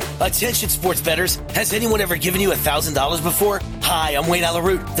 Attention sports bettors. Has anyone ever given you $1,000 before? Hi, I'm Wayne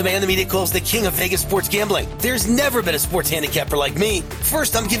Alaroot, the man the media calls the king of Vegas sports gambling. There's never been a sports handicapper like me.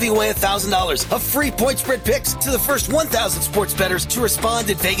 First, I'm giving away $1,000 of free point spread picks to the first 1,000 sports bettors to respond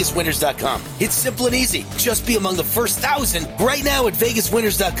at VegasWinners.com. It's simple and easy. Just be among the first 1,000 right now at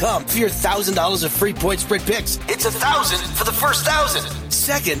VegasWinners.com for your $1,000 of free point spread picks. It's 1,000 for the first 1,000.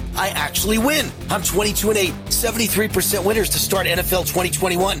 Second, I actually win. I'm 22-8, 73% winners to start NFL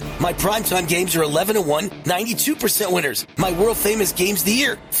 2021. My primetime games are 11-1, 92% winners. My world famous games of the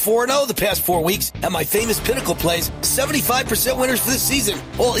year, 4-0 the past 4 weeks. And my famous pinnacle plays, 75% winners for the season.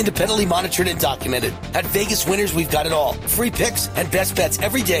 All independently monitored and documented. At Vegas Winners, we've got it all. Free picks and best bets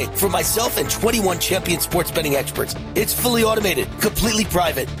every day from myself and 21 champion sports betting experts. It's fully automated, completely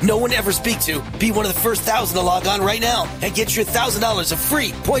private. No one to ever speak to. Be one of the first 1,000 to log on right now and get your $1,000 of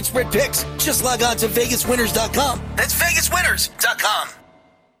free point spread picks. Just log on to VegasWinners.com. That's VegasWinners.com.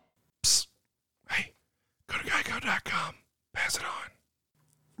 Go to geico.com. Pass it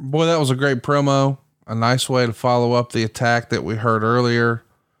on. Boy, that was a great promo. A nice way to follow up the attack that we heard earlier.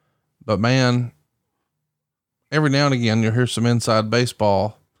 But man, every now and again, you'll hear some inside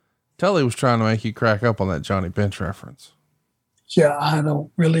baseball. Tully was trying to make you crack up on that Johnny Bench reference. Yeah, I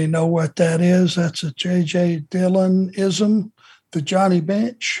don't really know what that is. That's a J.J. Dillon-ism, the Johnny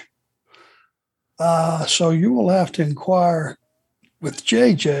Bench. So you will have to inquire with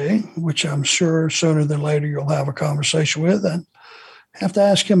JJ, which I'm sure sooner than later you'll have a conversation with, and have to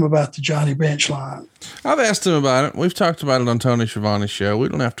ask him about the Johnny Bench line. I've asked him about it. We've talked about it on Tony Schiavone's show. We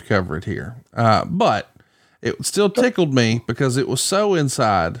don't have to cover it here. But it still tickled me because it was so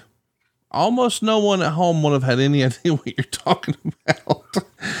inside. Almost no one at home would have had any idea what you're talking about.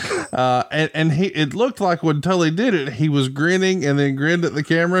 And it looked like when Tully did it, he was grinning and then grinned at the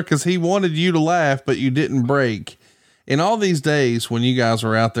camera because he wanted you to laugh, but you didn't break. In all these days when you guys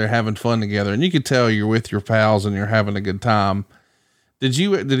were out there having fun together, and you could tell you're with your pals and you're having a good time, did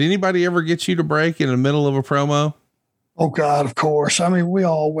anybody ever get you to break in the middle of a promo? Oh God, of course. I mean, we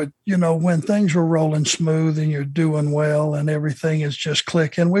all would, when things were rolling smooth and you're doing well and everything is just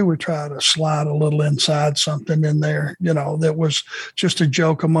clicking, we would try to slide a little inside something in there, that was just a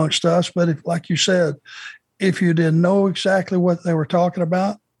joke amongst us. But if, like you said, if you didn't know exactly what they were talking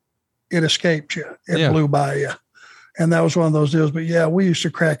about, it escaped you. It blew by you. And that was one of those deals. But yeah, we used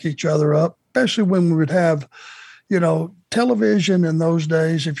to crack each other up, especially when we would have, television in those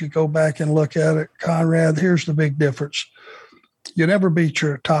days. If you go back and look at it, Conrad, here's the big difference. You never beat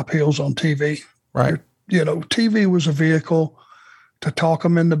your top heels on TV. Right. TV was a vehicle to talk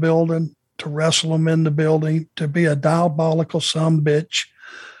them in the building, to wrestle them in the building, to be a diabolical sumbitch,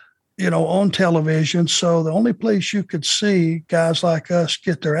 on television. So the only place you could see guys like us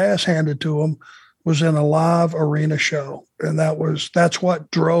get their ass handed to them was in a live arena show. And that's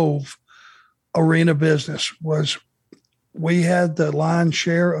what drove arena business. Was we had the lion's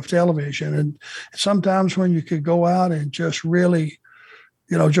share of television. And sometimes when you could go out and just really,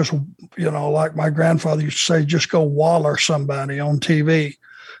 like my grandfather used to say, just go waller somebody on TV,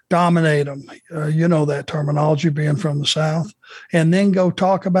 dominate them. That terminology, being from the South, and then go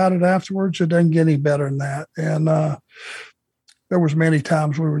talk about it afterwards. It doesn't get any better than that. And there was many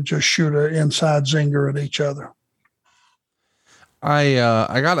times we would just shoot an inside zinger at each other. I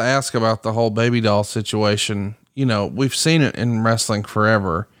got to ask about the whole Baby Doll situation. We've seen it in wrestling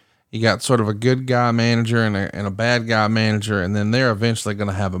forever. You got sort of a good guy manager and a bad guy manager, and then they're eventually going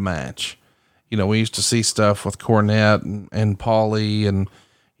to have a match. We used to see stuff with Cornette and Paulie, and,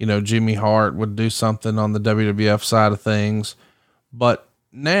 Jimmy Hart would do something on the WWF side of things. But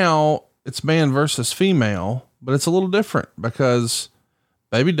now it's man versus female, but it's a little different because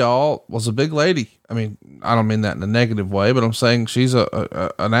Baby Doll was a big lady. I mean, I don't mean that in a negative way, but I'm saying she's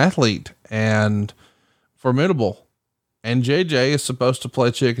an athlete and formidable. And JJ is supposed to play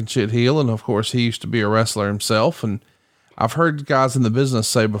chicken shit heel. And of course he used to be a wrestler himself. And I've heard guys in the business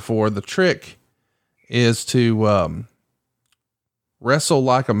say before, the trick is to, wrestle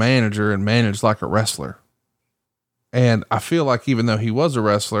like a manager and manage like a wrestler. And I feel like even though he was a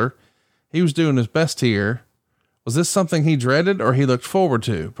wrestler, he was doing his best here. Was this something he dreaded or he looked forward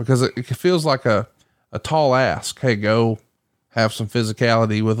to? Because it feels like a tall ask. Hey, go have some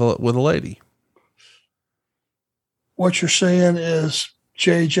physicality with a lady. What you're saying is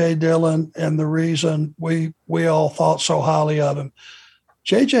J.J. Dillon, and the reason we all thought so highly of him.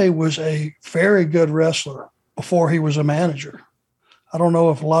 J.J. was a very good wrestler before he was a manager. I don't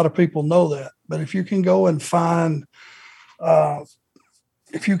know if a lot of people know that, but if you can go and find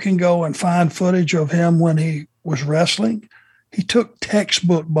footage of him when he was wrestling, he took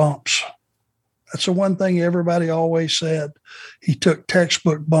textbook bumps. That's the one thing everybody always said. He took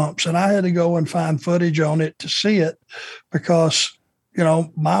textbook bumps, and I had to go and find footage on it to see it because,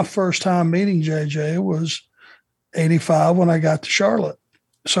 my first time meeting JJ was 85 when I got to Charlotte.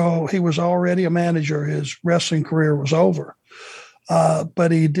 So he was already a manager. His wrestling career was over.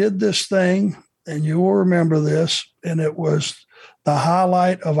 But he did this thing, and you will remember this, and it was the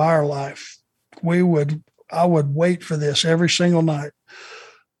highlight of our life. I would wait for this every single night.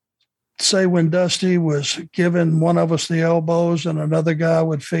 Say when Dusty was giving one of us the elbows and another guy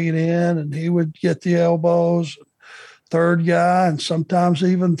would feed in and he would get the elbows, third guy, and sometimes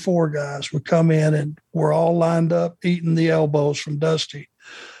even four guys would come in and we're all lined up eating the elbows from Dusty.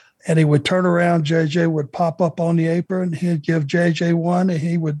 And he would turn around, JJ would pop up on the apron, he'd give JJ one, and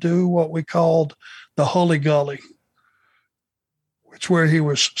he would do what we called the Hully Gully, which where he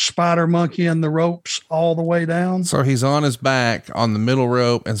was spider monkeying the ropes all the way down. So he's on his back on the middle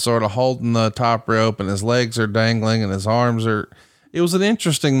rope and sort of holding the top rope, and his legs are dangling and his arms are, it was an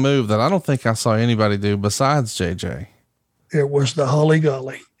interesting move that I don't think I saw anybody do besides JJ. It was the Hully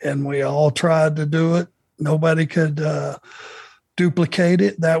Gully, and we all tried to do it. Nobody could, duplicate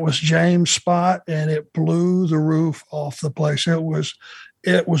it. That was James' spot, and it blew the roof off the place. It was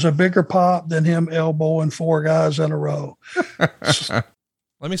a bigger pop than him elbowing four guys in a row. Let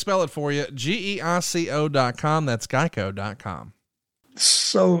me spell it for you. GEICO.com. That's Geico.com.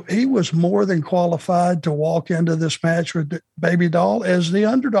 So he was more than qualified to walk into this match with Baby Doll as the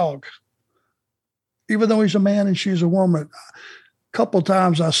underdog, even though he's a man and she's a woman. Couple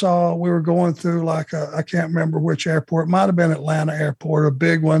times I saw we were going through I can't remember which airport. It might have been Atlanta airport, a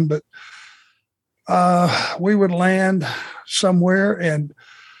big one, but we would land somewhere, and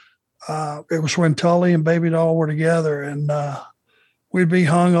it was when Tully and Baby Doll were together, and we'd be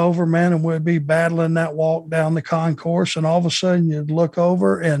hung over, man, and we'd be battling that walk down the concourse, and all of a sudden you'd look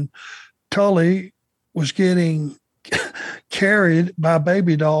over and Tully was getting carried by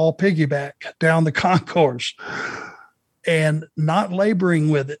Baby Doll piggyback down the concourse and not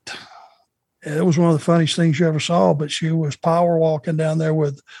laboring with it. It was one of the funniest things you ever saw, but she was power walking down there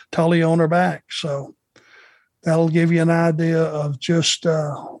with Tully on her back. So that'll give you an idea of just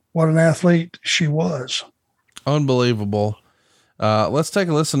what an athlete she was. Unbelievable. Let's take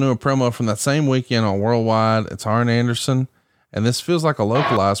a listen to a promo from that same weekend on Worldwide. It's Arn Anderson, and this feels like a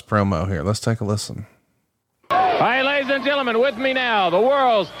localized promo here. Let's take a listen. Hi, ladies and gentlemen, with me now, the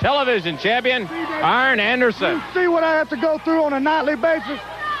world's television champion, Arn Anderson. You see what I have to go through on a nightly basis?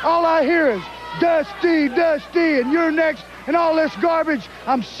 All I hear is Dusty, Dusty, and you're next, and all this garbage.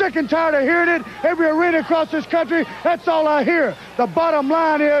 I'm sick and tired of hearing it. Every arena across this country, that's all I hear. The bottom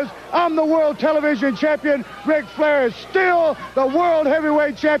line is, I'm the world television champion. Ric Flair is still the world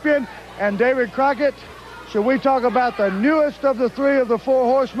heavyweight champion. And David Crockett, should we talk about the newest of the three of the four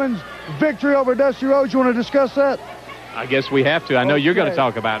horsemen's victory over Dusty Rhodes? You want to discuss that? I guess we have to. I know you're going to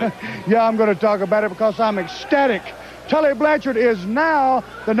talk about it. Yeah, I'm going to talk about it because I'm ecstatic. Tully Blanchard is now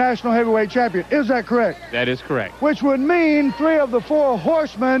the national heavyweight champion. Is that correct? That is correct. Which would mean three of the four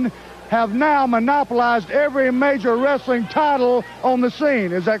horsemen have now monopolized every major wrestling title on the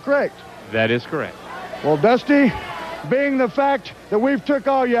scene. Is that correct? That is correct. Well, Dusty, being the fact that we've took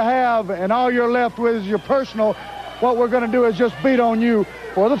all you have and all you're left with is your personal, what we're going to do is just beat on you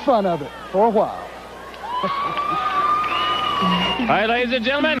for the fun of it for a while. All right, ladies and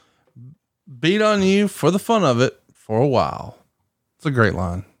gentlemen. Beat on you for the fun of it for a while. It's a great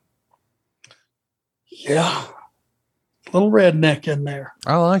line. Yeah. Little redneck in there.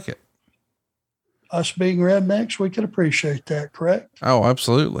 I like it. Us being rednecks, we could appreciate that, correct? Oh,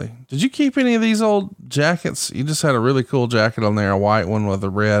 absolutely. Did you keep any of these old jackets? You just had a really cool jacket on there, a white one with a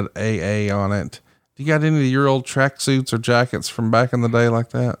red AA on it. Do you got any of your old tracksuits or jackets from back in the day like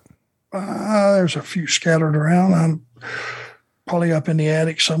that? There's a few scattered around. I'm probably up in the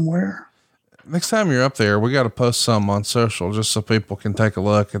attic somewhere. Next time you're up there, we got to post some on social just so people can take a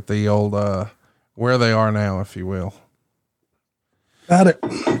look at the old, where they are now, if you will. Got it.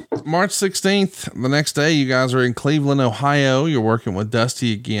 March 16th, the next day, you guys are in Cleveland, Ohio. You're working with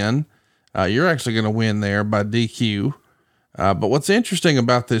Dusty again. You're actually going to win there by DQ. But what's interesting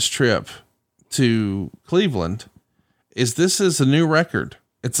about this trip to Cleveland is this is a new record.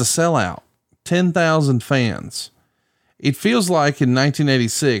 It's a sellout, 10,000 fans. It feels like in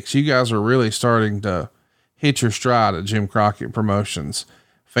 1986, you guys are really starting to hit your stride at Jim Crockett Promotions.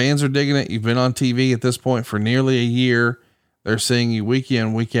 Fans are digging it. You've been on TV at this point for nearly a year. They're seeing you week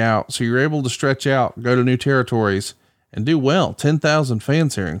in, week out. So you're able to stretch out, go to new territories and do well. 10,000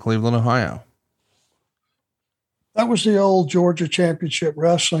 fans here in Cleveland, Ohio. That was the old Georgia Championship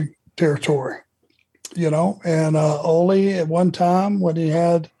Wrestling territory, you know, and Ole at one time when he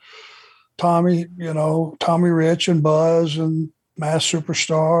had Tommy Rich and Buzz and Mass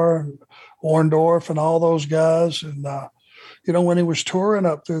Superstar and Orndorff and all those guys. And, when he was touring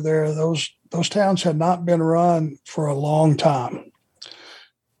up through there, those towns had not been run for a long time.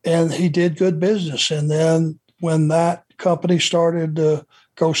 And he did good business. And then when that company started to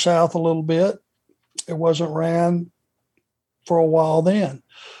go south a little bit, it wasn't ran for a while then.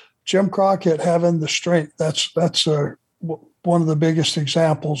 Jim Crockett having the strength, that's one of the biggest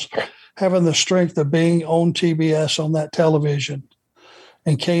examples, having the strength of being on TBS on that television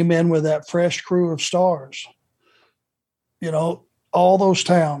and came in with that fresh crew of stars. You know, all those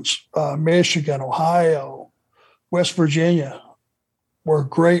towns, Michigan, Ohio, West Virginia, were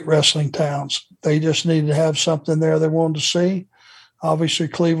great wrestling towns. They just needed to have something there they wanted to see. Obviously,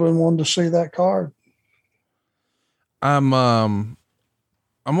 Cleveland wanted to see that card. I'm wanting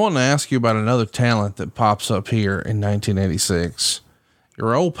to ask you about another talent that pops up here in 1986.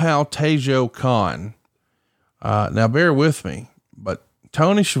 Your old pal Tejo Khan. Now bear with me, but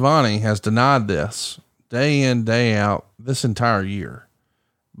Tony Schiavone has denied this day in, day out this entire year.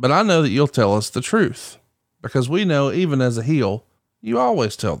 But I know that you'll tell us the truth because we know even as a heel, you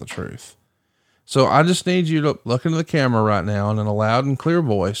always tell the truth. So I just need you to look into the camera right now and in a loud and clear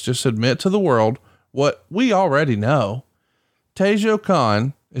voice, just admit to the world what we already know. Tejo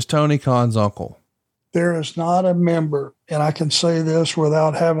Khan is Tony Khan's uncle. There is not a member, and I can say this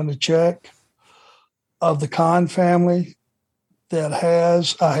without having to check, of the Khan family that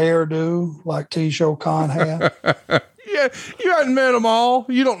has a hairdo like Tejo Khan had. Yeah, you hadn't met them all.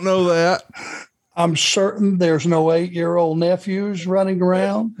 You don't know that. I'm certain there's no 8-year-old nephews running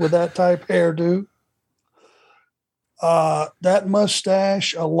around with that type hairdo. That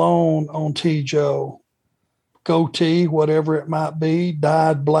mustache alone on Tejo, goatee, whatever it might be,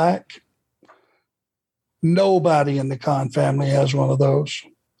 dyed black. Nobody in the Khan family has one of those.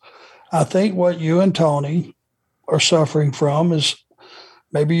 I think what you and Tony are suffering from is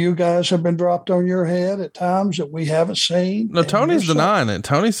maybe you guys have been dropped on your head at times that we haven't seen. No, Tony's denying it.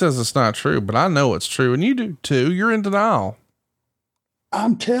 Tony says it's not true, but I know it's true. And you do too. You're in denial.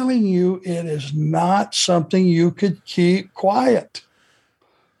 I'm telling you, it is not something you could keep quiet.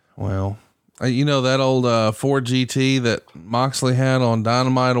 Well, you know, that old Ford GT that Moxley had on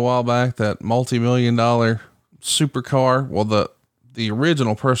Dynamite a while back, that multi-million-dollar supercar. Well, the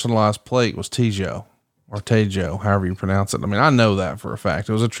original personalized plate was Tejo or Tejo, however you pronounce it. I mean, I know that for a fact.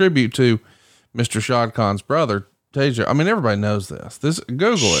 It was a tribute to Mr. Shad Khan's brother, Tejo. I mean, everybody knows this.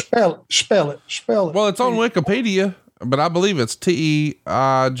 Google it. Spell it. Well, it's on Wikipedia, but I believe it's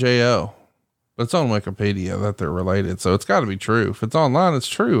Teijo. But it's on Wikipedia that they're related. So it's got to be true. If it's online, it's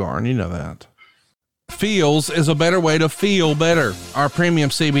true, Arn. You know that. Feels is a better way to feel better. Our premium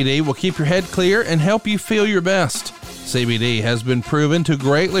CBD will keep your head clear and help you feel your best. CBD has been proven to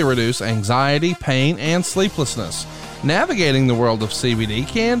greatly reduce anxiety, pain, and sleeplessness. Navigating the world of CBD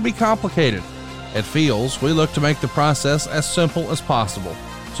can be complicated. At Feels, we look to make the process as simple as possible,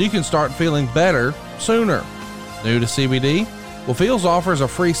 so you can start feeling better sooner. New to CBD? Well, Feels offers a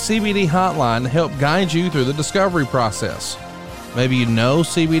free CBD hotline to help guide you through the discovery process. Maybe you know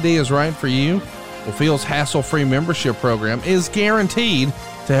CBD is right for you? Well, Feels' hassle-free membership program is guaranteed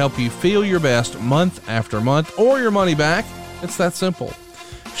to help you feel your best month after month or your money back. It's that simple.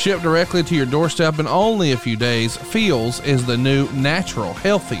 Shipped directly to your doorstep in only a few days, Feels is the new, natural,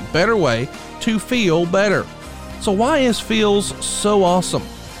 healthy, better way to feel better. So why is Feels so awesome?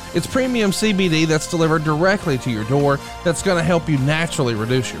 It's premium CBD that's delivered directly to your door that's going to help you naturally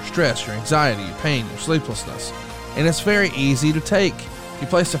reduce your stress, your anxiety, your pain, your sleeplessness. And it's very easy to take. You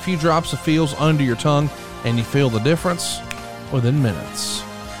place a few drops of Feels under your tongue and you feel the difference within minutes.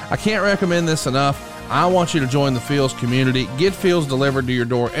 I can't recommend this enough. I want you to join the Feels community. Get Feels delivered to your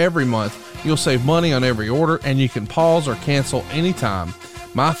door every month. You'll save money on every order and you can pause or cancel anytime.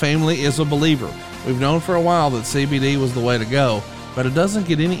 My family is a believer. We've known for a while that CBD was the way to go, but it doesn't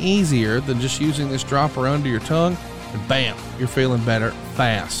get any easier than just using this dropper under your tongue and bam, you're feeling better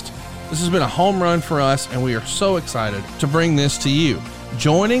fast. This has been a home run for us and we are so excited to bring this to you.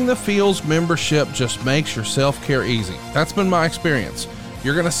 Joining the Feels membership just makes your self-care easy. That's been my experience.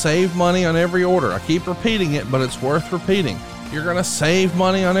 You're going to save money on every order. I keep repeating it, but it's worth repeating. You're going to save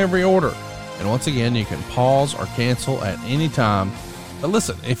money on every order. And once again, you can pause or cancel at any time. But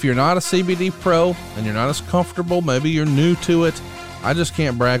listen, if you're not a CBD pro and you're not as comfortable, maybe you're new to it, I just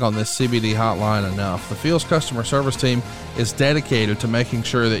can't brag on this CBD hotline enough. The Feels customer service team is dedicated to making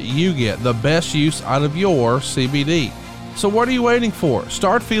sure that you get the best use out of your CBD. So what are you waiting for?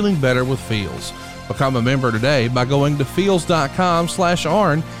 Start feeling better with Feels. Become a member today by going to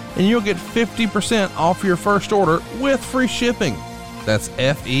feels.com/Arn and you'll get 50% off your first order with free shipping. That's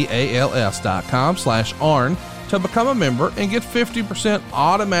FEALS.com/Arn to become a member and get 50%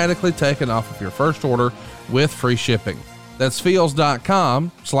 automatically taken off of your first order with free shipping. That's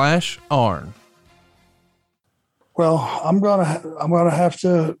feels.com/Arn. Well, I'm gonna have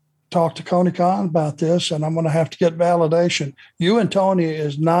to talk to Coney Khan about this, and I'm going to have to get validation. You and Tony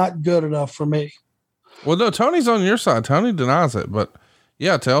is not good enough for me. Well, no, Tony's on your side. Tony denies it, but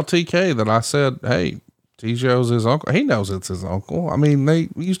yeah, tell TK that I said, hey, Tijo's his uncle. He knows it's his uncle. I mean, they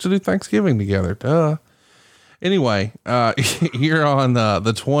used to do Thanksgiving together. Duh. Anyway, you're on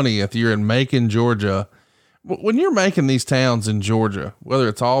the 20th. You're in Macon, Georgia. When you're making these towns in Georgia, whether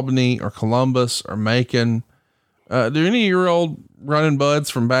it's Albany or Columbus or Macon, do any of your old running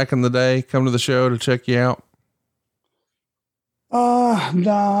buds from back in the day come to the show to check you out? No,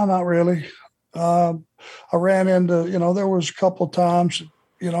 not really. I ran into, there was a couple of times,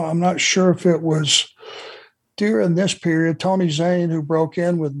 I'm not sure if it was during this period. Tony Zane, who broke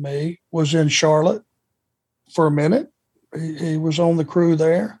in with me, was in Charlotte for a minute. He was on the crew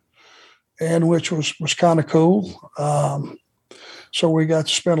there, and which was kind of cool. So we got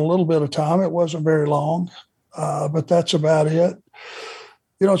to spend a little bit of time. It wasn't very long. But that's about it.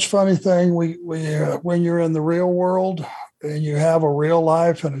 It's a funny thing. We when you're in the real world and you have a real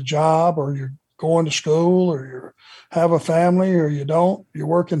life and a job, or you're going to school, or you have a family, or you don't, you're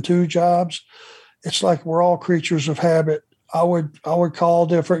working two jobs. It's like we're all creatures of habit. I would call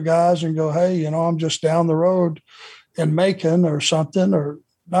different guys and go, hey, I'm just down the road in Macon or something, or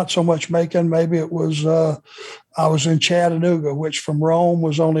not so much Macon. Maybe it was, I was in Chattanooga, which from Rome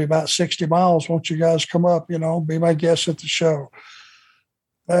was only about 60 miles. Won't you guys come up, be my guest at the show?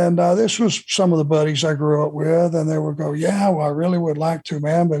 And this was some of the buddies I grew up with. And they would go, yeah, well, I really would like to,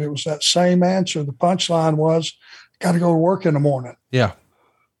 man. But it was that same answer. The punchline was, got to go to work in the morning. Yeah.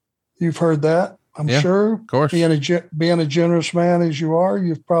 You've heard that, I'm sure. Of course. Being a generous man as you are,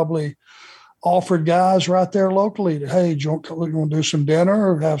 you've probably offered guys right there locally to, hey, you want to do some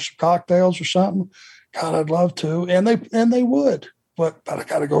dinner or have some cocktails or something? God, I'd love to. And they would, but I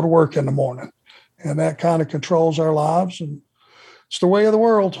got to go to work in the morning. And that kind of controls our lives. And it's the way of the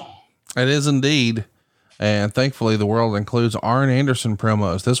world. It is indeed. And thankfully the world includes Arn Anderson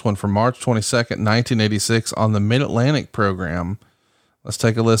promos. This one from March 22nd, 1986 on the Mid-Atlantic program. Let's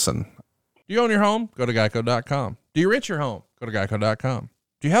take a listen. Do you own your home? Go to geico.com. Do you rent your home? Go to geico.com.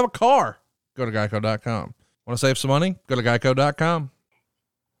 Do you have a car? Go to geico.com. Want to save some money? Go to geico.com.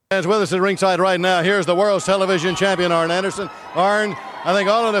 With us at ringside right now, here's the world's television champion, Arn Anderson. Arn, I think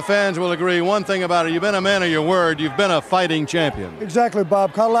all of the fans will agree one thing about it. You've been a man of your word. You've been a fighting champion. Exactly,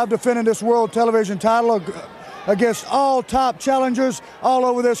 Bob Caudle. I've defended this world television title against all top challengers all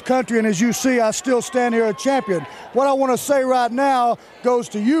over this country, and as you see, I still stand here a champion. What I want to say right now goes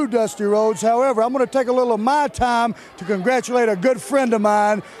to you, Dusty Rhodes. However, I'm going to take a little of my time to congratulate a good friend of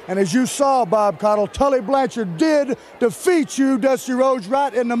mine, and as you saw, Bob Caudle, Tully Blanchard did defeat you, Dusty Rhodes,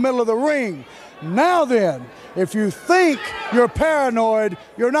 right in the middle of the ring. Now then, if you think you're paranoid,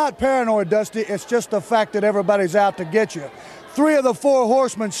 you're not paranoid, Dusty. It's just the fact that everybody's out to get you. 3 of the 4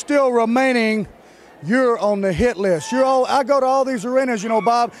 horsemen still remaining. You're on the hit list. I go to all these arenas,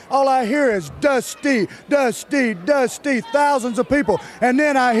 Bob. All I hear is Dusty, Dusty, Dusty, thousands of people. And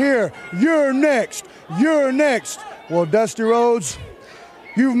then I hear, you're next, you're next. Well, Dusty Rhodes,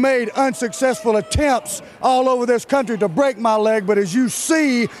 you've made unsuccessful attempts all over this country to break my leg, but as you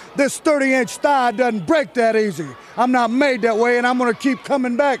see, this 30-inch thigh doesn't break that easy. I'm not made that way, and I'm going to keep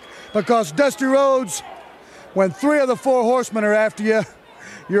coming back because, Dusty Rhodes, when 3 of the 4 horsemen are after you,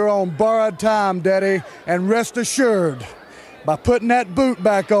 you're on borrowed time, Daddy, and rest assured, by putting that boot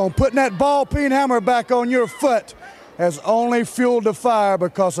back on, putting that ball-peen hammer back on your foot has only fueled the fire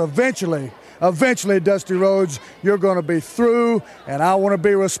because eventually, Dusty Rhodes, you're going to be through, and I want to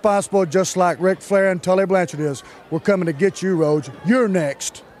be responsible just like Ric Flair and Tully Blanchard is. We're coming to get you, Rhodes. You're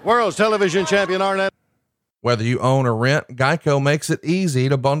next. World's television champion, Arn. Whether you own or rent, Geico makes it easy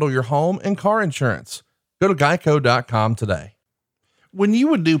to bundle your home and car insurance. Go to geico.com today. When you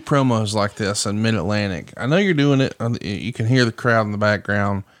would do promos like this in Mid-Atlantic, I know you're doing it. You can hear the crowd in the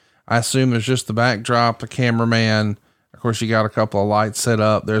background. I assume there's just the backdrop, the cameraman. Of course, you got a couple of lights set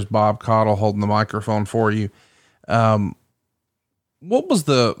up. There's Bob Caudle holding the microphone for you. What was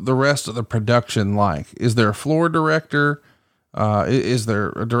the rest of the production like? Is there a floor director? Is there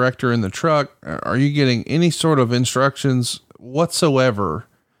a director in the truck? Are you getting any sort of instructions whatsoever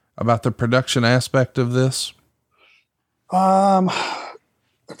about the production aspect of this?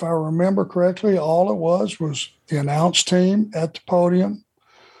 If I remember correctly, all it was the announce team at the podium,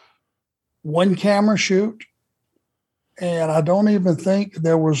 1 camera shoot. And I don't even think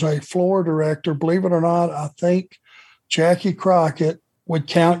there was a floor director. Believe it or not, I think Jackie Crockett would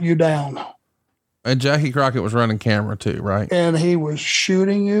count you down. And Jackie Crockett was running camera too, right? And he was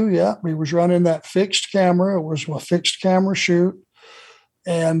shooting you. Yeah. He was running that fixed camera. It was a fixed camera shoot.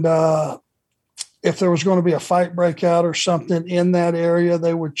 And, if there was going to be a fight breakout or something in that area,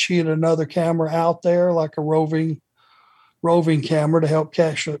 they would cheat another camera out there, like a roving camera to help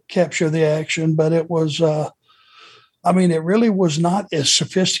capture the action. But it was, it really was not as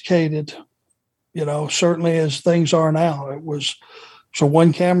sophisticated, certainly as things are now. It was a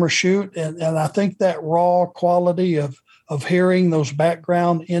 1 camera shoot. And I think that raw quality of hearing those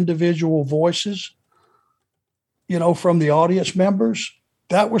background individual voices, from the audience members,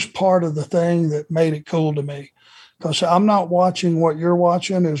 that was part of the thing that made it cool to me, because I'm not watching what you're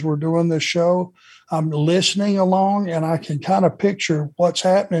watching as we're doing this show. I'm listening along, and I can kind of picture what's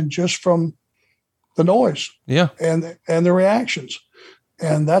happening just from the noise, and the reactions,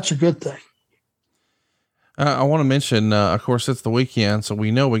 and that's a good thing. I want to mention, of course, it's the weekend, so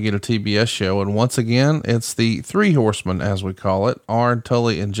we know we get a TBS show, and once again, it's the 3 horsemen, as we call it, Arn,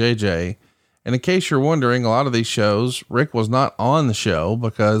 Tully, and JJ. And in case you're wondering, a lot of these shows, Rick was not on the show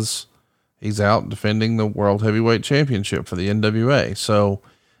because he's out defending the World Heavyweight Championship for the NWA. So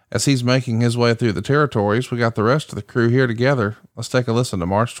as he's making his way through the territories, we got the rest of the crew here together. Let's take a listen to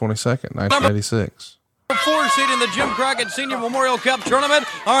March 22nd, 1986. 4 seed in the Jim Crockett Senior Memorial Cup Tournament.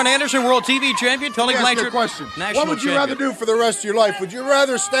 Arn Anderson, World TV Champion. Tully Blanchard, question. National What would you champion. rather do for the rest of your life? Would you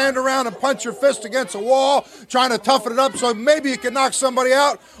rather stand around and punch your fist against a wall, trying to toughen it up so maybe you can knock somebody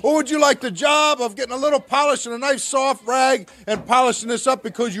out? Or would you like the job of getting a little polish and a nice soft rag and polishing this up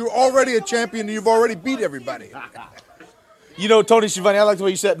because you're already a champion and you've already beat everybody? Tony Schiavone, I like the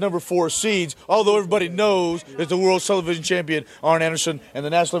way you said number 4 seeds, although everybody knows that the world television champion, Arn Anderson, and the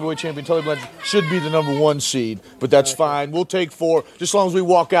national heavyweight champion, Tully Blanchard, should be the number 1 seed. But that's fine. We'll take 4, just as long as we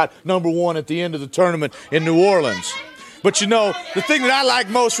walk out number 1 at the end of the tournament in New Orleans. But the thing that I like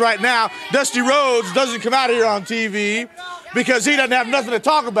most right now, Dusty Rhodes doesn't come out here on TV because he doesn't have nothing to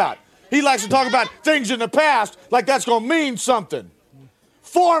talk about. He likes to talk about things in the past like that's going to mean something.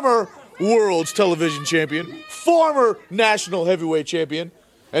 Former World's Television Champion, former National Heavyweight Champion,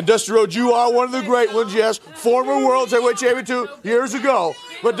 and Dusty Rhodes, you are one of the great ones, yes. Former World's Heavyweight Champion 2 years ago.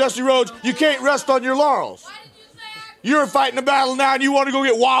 But Dusty Rhodes, you can't rest on your laurels. You're fighting a battle now and you want to go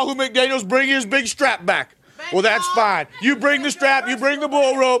get Wahoo McDaniels, bring his big strap back. Well, that's fine. You bring the strap, you bring the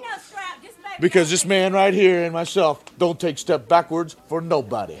bull rope. Because this man right here and myself don't take step backwards for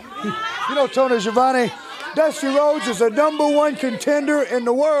nobody. Tony Schiavone, Dusty Rhodes is the #1 contender in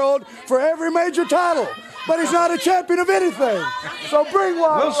the world for every major title. But he's not a champion of anything. So bring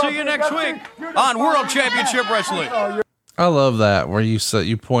Wahoo. We'll see you next week on World Championship Wrestling. I love that where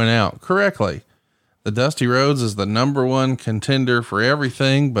you point out correctly that Dusty Rhodes is the #1 contender for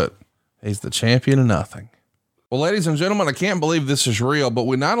everything, but he's the champion of nothing. Well, ladies and gentlemen, I can't believe this is real, but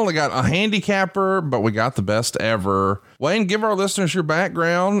we not only got a handicapper, but we got the best ever. Wayne, give our listeners your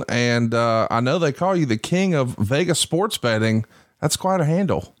background. And I know they call you the king of Vegas sports betting. That's quite a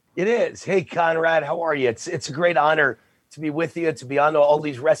handle. It is. Hey, Conrad, how are you? It's a great honor to be with you, to be on all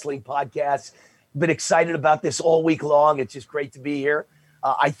these wrestling podcasts. Been excited about this all week long. It's just great to be here.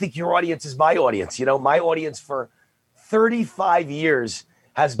 I think your audience is my audience. My audience for 35 years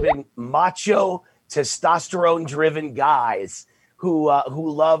has been macho, testosterone-driven guys who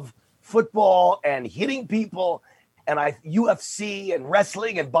love football and hitting people, and UFC and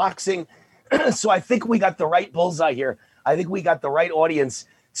wrestling and boxing. So I think we got the right bullseye here. I think we got the right audience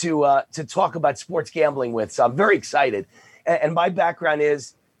to talk about sports gambling with. So I'm very excited. And my background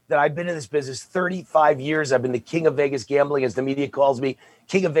is that I've been in this business 35 years. I've been the king of Vegas gambling, as the media calls me,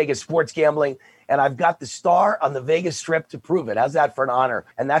 king of Vegas sports gambling. And I've got the star on the Vegas Strip to prove it. How's that for an honor?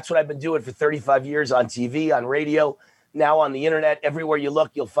 And that's what I've been doing for 35 years on TV, on radio, now on the internet. Everywhere you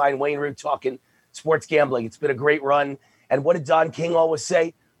look, you'll find Wayne Root talking sports gambling. It's been a great run. And what did Don King always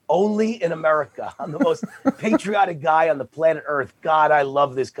say? Only in America. I'm the most patriotic guy on the planet Earth. God, I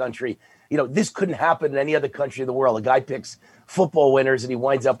love this country. This couldn't happen in any other country in the world. A guy picks football winners and he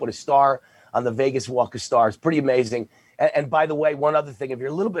winds up with a star on the Vegas Walk of Stars. Pretty amazing. And by the way, one other thing, if you're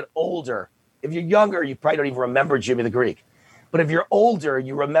a little bit older, if you're younger, you probably don't even remember Jimmy the Greek. But if you're older,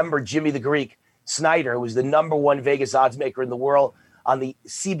 you remember Jimmy the Greek Snyder, who was the #1 Vegas odds maker in the world on the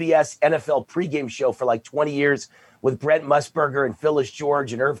CBS NFL pregame show for like 20 years with Brent Musburger and Phyllis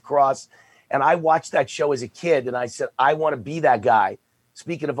George and Irv Cross. And I watched that show as a kid, and I said, I want to be that guy.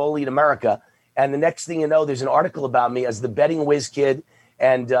 Speaking of only in America. And the next thing you know, there's an article about me as the betting whiz kid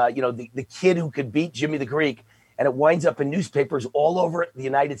and, the kid who could beat Jimmy the Greek. And it winds up in newspapers all over the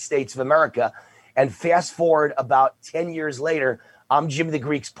United States of America. And fast forward about 10 years later, I'm Jimmy the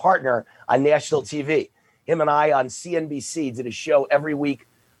Greek's partner on national TV. Him and I on CNBC did a show every week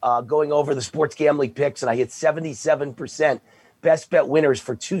going over the sports gambling picks. And I hit 77% best bet winners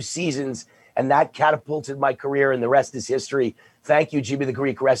for 2 seasons. And that catapulted my career, and the rest is history. Thank you, Jimmy the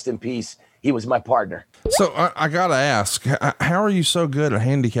Greek. Rest in peace. He was my partner. So I got to ask, how are you so good at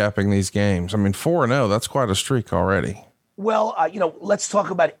handicapping these games? I mean, 4-0, that's quite a streak already. Well, let's talk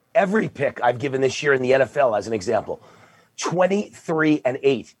about every pick I've given this year in the NFL as an example.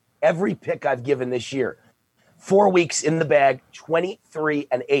 23-8. Every pick I've given this year. 4 weeks in the bag,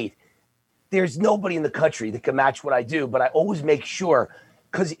 23-8. There's nobody in the country that can match what I do, but I always make sure,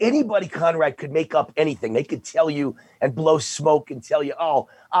 because anybody, Conrad, could make up anything. They could tell you and blow smoke and tell you, oh,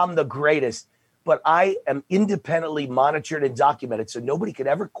 I'm the greatest. But I am independently monitored and documented, so nobody could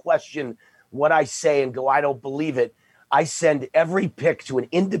ever question what I say and go, I don't believe it. I send every pick to an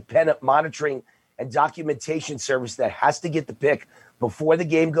independent monitoring and documentation service that has to get the pick before the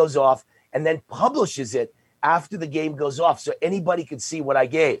game goes off and then publishes it after the game goes off so anybody can see what I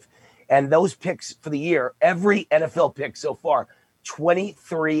gave. And those picks for the year, every NFL pick so far,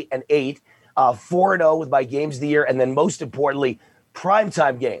 23-8, 4-0 with my games of the year, and then most importantly,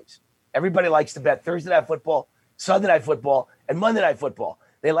 primetime games. Everybody likes to bet Thursday Night Football, Sunday Night Football, and Monday Night Football.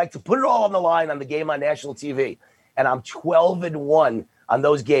 They like to put it all on the line on the game on national TV, and I'm 12-1 on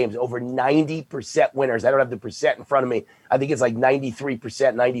those games, over 90% winners. I don't have the percent in front of me. I think it's like 93%,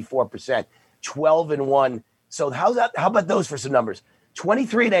 94%, 12-1. So how about those for some numbers?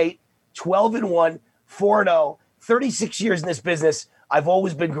 23-8, 12-1, 4-0. 36 years in this business. I've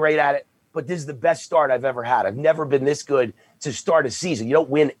always been great at it, but this is the best start I've ever had. I've never been this good to start a season. You don't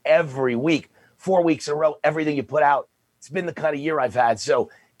win every week, 4 weeks in a row, everything you put out. It's been the kind of year I've had. So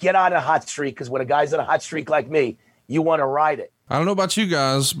get on a hot streak, because when a guy's on a hot streak like me, you want to ride it. I don't know about you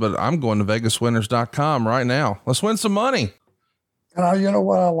guys, but I'm going to VegasWinners.com right now. Let's win some money. And you know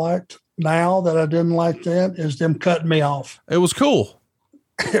what I liked now that I didn't like then is them cutting me off. It was cool.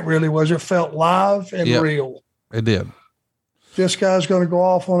 It really was. It felt live and Yep. real. It did. This guy's going to go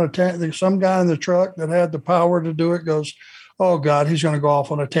off on a tangent. Some guy in the truck that had the power to do it goes, oh, God, he's going to go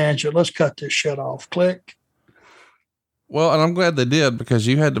off on a tangent. Let's cut this shit off. Click. Well, and I'm glad they did, because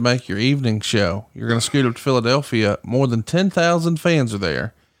you had to make your evening show. You're going to scoot up to Philadelphia. More than 10,000 fans are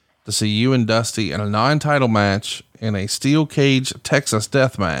there to see you and Dusty in a non-title match in a steel cage Texas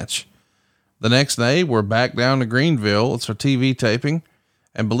death match. The next day, we're back down to Greenville. It's our TV taping.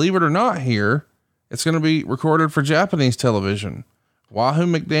 And believe it or not, here, it's going to be recorded for Japanese television. Wahoo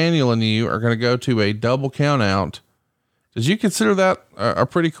McDaniel and you are going to go to a double count out. Did you consider that a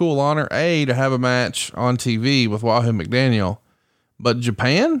pretty cool honor? To have a match on TV with Wahoo McDaniel, but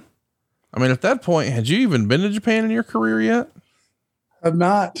Japan? I mean, at that point, had you even been to Japan in your career yet? Had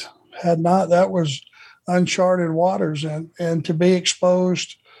not. That was uncharted waters, and to be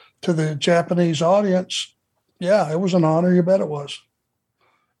exposed to the Japanese audience. Yeah, it was an honor. You bet it was.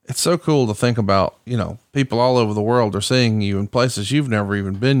 It's so cool to think about, people all over the world are seeing you in places you've never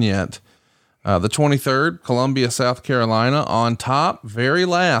even been yet. The 23rd, Columbia, South Carolina. On top, very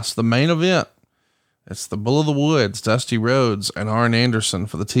last, the main event. It's the Bull of the Woods, Dusty Rhodes and Arn Anderson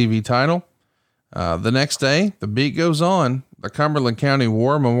for the TV title. The next day, the beat goes on. The Cumberland County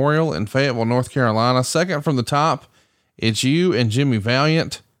War Memorial in Fayetteville, North Carolina. Second from the top, it's you and Jimmy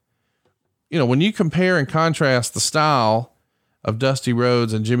Valiant. When you compare and contrast the style of Dusty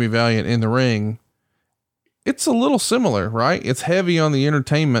Rhodes and Jimmy Valiant in the ring, it's a little similar, right? It's heavy on the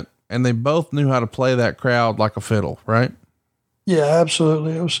entertainment, and they both knew how to play that crowd like a fiddle, right? Yeah,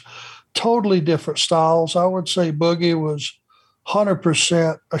 absolutely. It was totally different styles. I would say Boogie was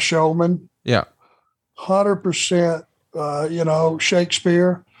 100% a showman. Yeah. 100%,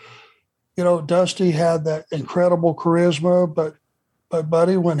 Shakespeare. Dusty had that incredible charisma, but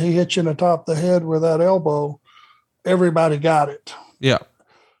buddy, when he hit you in the top of the head with that elbow, everybody got it. Yeah.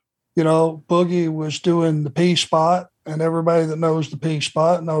 Boogie was doing the P spot, and everybody that knows the P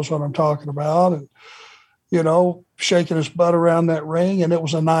spot knows what I'm talking about. And, shaking his butt around that ring, and it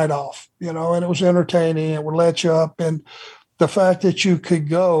was a night off, and it was entertaining. It would let you up. And the fact that you could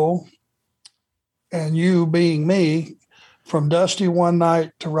go, and you being me, from Dusty one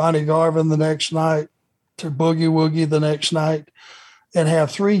night to Ronnie Garvin the next night to Boogie Woogie the next night, and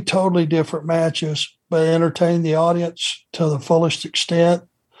have 3 totally different matches, but entertain the audience to the fullest extent.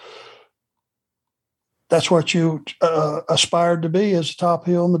 That's what you aspired to be as a top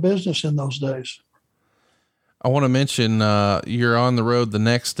heel in the business in those days. I want to mention, you're on the road the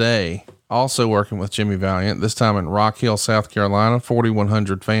next day, also working with Jimmy Valiant, this time in Rock Hill, South Carolina,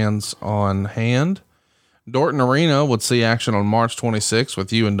 4,100 fans on hand. Dorton Arena would see action on March 26th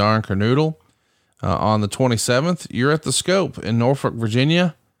with you and Darn Kernoodle. On the 27th, you're at the Scope in Norfolk,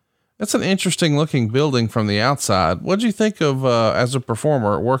 Virginia. That's an interesting looking building from the outside. What'd you think of, as a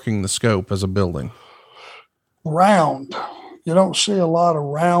performer, working the Scope as a building? Round. You don't see a lot of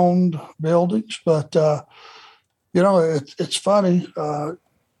round buildings, but, it's funny.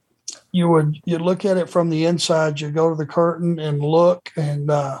 You look at it from the inside, you go to the curtain and look, and,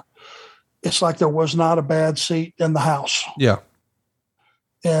 it's like there was not a bad seat in the house. Yeah.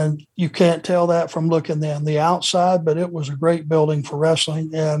 And you can't tell that from looking on the outside, but it was a great building for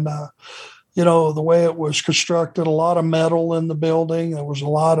wrestling. And, the way it was constructed, a lot of metal in the building. There was a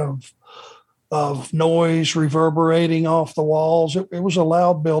lot of noise reverberating off the walls. It was a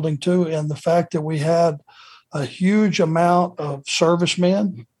loud building too. And the fact that we had a huge amount of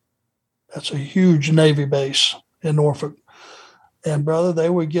servicemen, that's a huge Navy base in Norfolk. And brother, they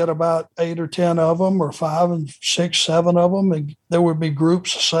would get about 8 or 10 of them, or 5 and 6, 7 of them. And there would be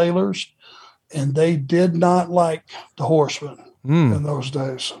groups of sailors, and they did not like the horsemen in those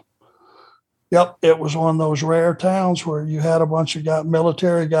days. Yep. It was one of those rare towns where you had a bunch of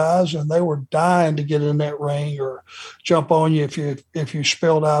military guys, and they were dying to get in that ring or jump on you if you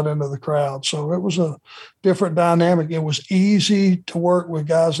spilled out into the crowd. So it was a different dynamic. It was easy to work with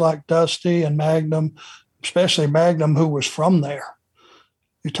guys like Dusty and Magnum, especially Magnum, who was from there.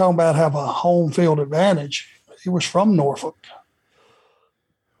 You're talking about have a home field advantage. He was from Norfolk.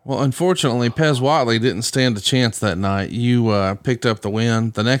 Well, unfortunately, Pez Whatley didn't stand a chance that night. You picked up the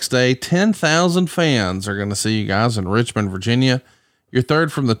win. The next day, 10,000 fans are going to see you guys in Richmond, Virginia. You're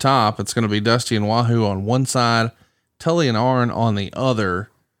third from the top. It's going to be Dusty and Wahoo on one side, Tully and Arn on the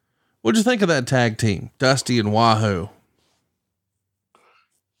other. What'd you think of that tag team, Dusty and Wahoo?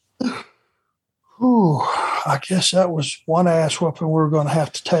 Ooh, I guess that was one ass whooping we were going to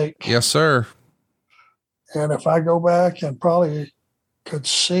have to take. Yes, sir. And if I go back and probably could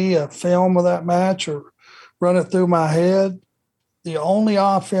see a film of that match or run it through my head, the only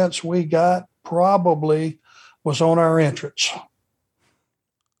offense we got probably was on our entrance.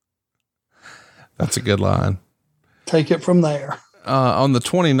 That's a good line. Take it from there. On the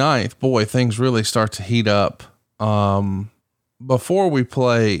 29th, boy, things really start to heat up. Before we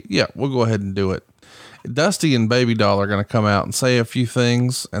play, we'll go ahead and do it. Dusty and Baby Doll are going to come out and say a few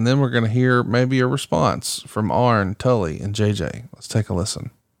things, and then we're going to hear maybe a response from Arn, Tully, and JJ. Let's take a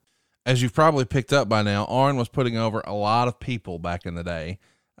listen. As you've probably picked up by now, Arn was putting over a lot of people back in the day,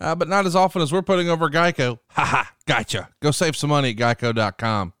 but not as often as we're putting over Geico. Gotcha. Go save some money at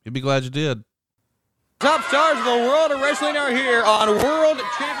geico.com. You'll be glad you did. Top stars of the world of wrestling are here on World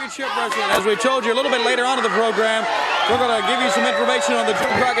Championship Wrestling. As we told you a little bit later on in the program, we're going to give you some information on the Jim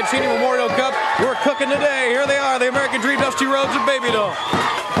Crockett Senior Memorial Cup. We're cooking today. Here they are, the American Dream, Dusty Rhodes and Baby Doll.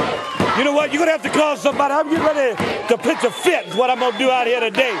 You know what? You're going to have to call somebody. I'm getting ready to pitch a fit is what I'm going to do out here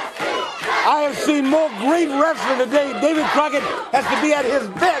today. I have seen more great wrestling today. David Crockett has to be at his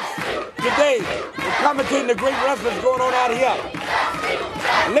best today, commentating the great wrestling going on out here.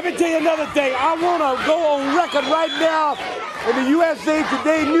 And let me tell you another thing. I want to go on record right now in the USA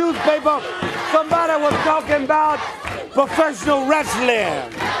Today newspaper. Somebody was talking about professional wrestling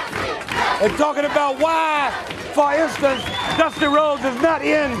and talking about why, for instance, Dusty Rhodes is not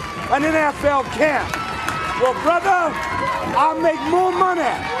in an NFL camp. Well, brother, I make more money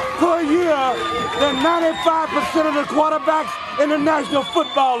per year than 95% of the quarterbacks in the National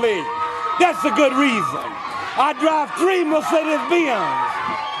Football League. That's a good reason. I drive 3 Mercedes-Benz.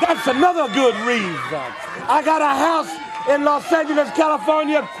 That's another good reason. I got a house in Los Angeles,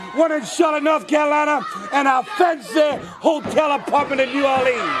 California, one in Charlotte, North Carolina, and a fancy hotel apartment in New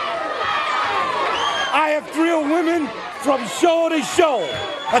Orleans. I have thrilled women from shore to shore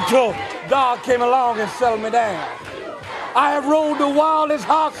until God came along and settled me down. I have rode the wildest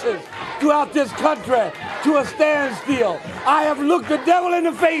horses throughout this country to a standstill. I have looked the devil in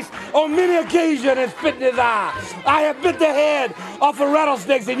the face on many occasions and spit in his eye. I have bit the head off of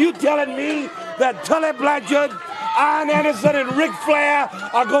rattlesnakes, and you telling me that Tully Blanchard, Arn Anderson, and Ric Flair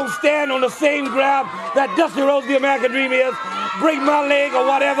are going to stand on the same ground that Dusty Rhodes, the American Dream, is, break my leg or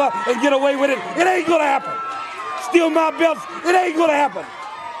whatever and get away with it? It ain't going to happen. Steal my belts? It ain't going to happen.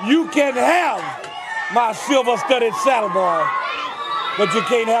 You can have my silver-studded saddle, boy, but you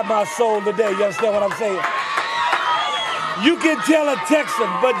can't have my soul today. You understand what I'm saying? You can tell a Texan,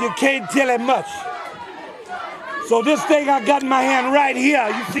 but you can't tell him much. So this thing I got in my hand right here,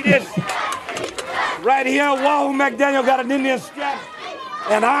 you see this? Right here, Wahoo McDaniel got an Indian strap.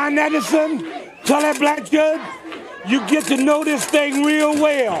 And Arn Anderson, Tully Blanchard, you get to know this thing real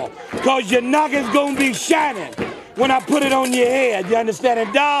well, because your noggin's going to be shining when I put it on your head. You understand?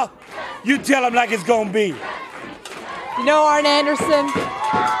 And Doll, you tell him like it's going to be. You know, Arn Anderson,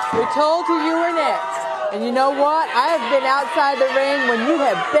 we told you were next. And you know what? I have been outside the ring when you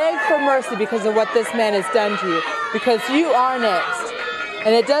have begged for mercy because of what this man has done to you. Because you are next.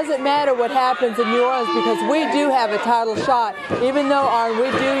 And it doesn't matter what happens in New Orleans, because we do have a title shot, even though, Arn,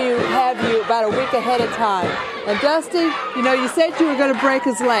 we do have you about a week ahead of time. And Dusty, you know, you said you were going to break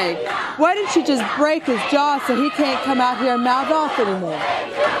his leg. Why didn't you just break his jaw so he can't come out here and mouth off anymore?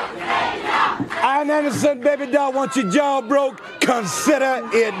 Arn Anderson, Baby Doll, once your jaw broke, consider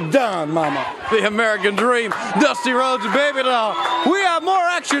it done, mama. The American Dream, Dusty Rhodes and Baby Doll. We have more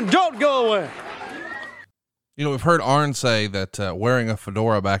action. Don't go away. You know, we've heard Arn say that wearing a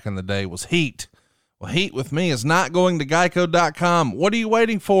fedora back in the day was heat. Well, heat with me is not going to geico.com. What are you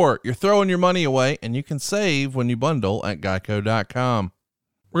waiting for? You're throwing your money away, and you can save when you bundle at geico.com.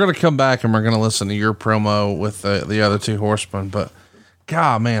 We're going to come back and we're going to listen to your promo with the other two horsemen. But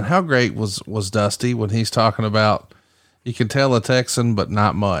God, man, how great was Dusty when he's talking about, you can tell a Texan, but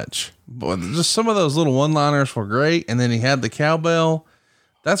not much. But just some of those little one-liners were great. And then he had the cowbell.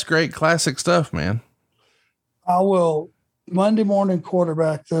 That's great classic stuff, man. I will Monday morning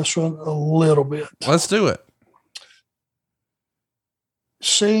quarterback this one a little bit. Let's do it.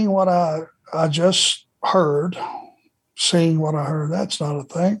 Seeing what I just heard, that's not a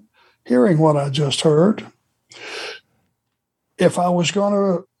thing. Hearing what I just heard. If I was going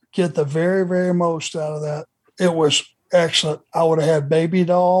to get the very, very most out of that, it was excellent. I would have had Baby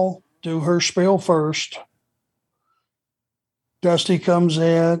Doll do her spiel first. Dusty comes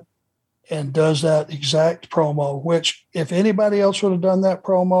in and does that exact promo, which if anybody else would have done that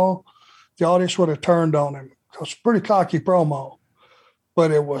promo, the audience would have turned on him. It's a pretty cocky promo,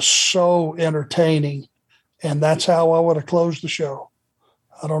 but it was so entertaining. And that's how I would have closed the show.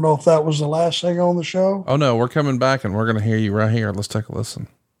 I don't know if that was the last thing on the show. Oh no, we're coming back and we're going to hear you right here. Let's take a listen.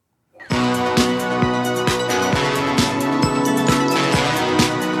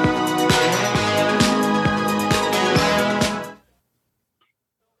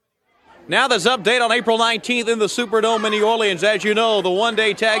 Now this update on April 19th in the Superdome in New Orleans. As you know, the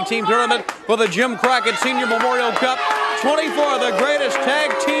one-day tag team tournament for the Jim Crockett Senior Memorial Cup. 24 of the greatest tag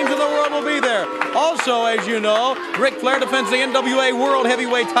teams in the world will be there. Also, as you know, Ric Flair defends the NWA World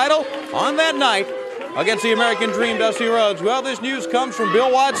Heavyweight title on that night against the American Dream, Dusty Rhodes. Well, this news comes from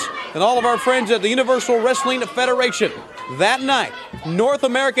Bill Watts and all of our friends at the Universal Wrestling Federation. That night, North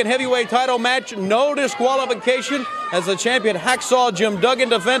American Heavyweight title match, no disqualification, as the champion Hacksaw Jim Duggan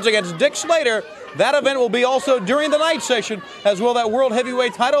defends against Dick Slater. That event will be also during the night session, as well that World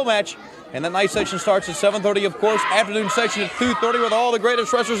Heavyweight title match. And that night session starts at 7:30, of course. Afternoon session at 2:30 with all the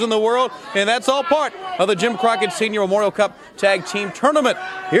greatest wrestlers in the world. And that's all part of the Jim Crockett Senior Memorial Cup Tag Team Tournament.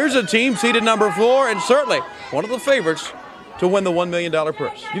 Here's a team seated number 4, and certainly one of the favorites to win the $1 million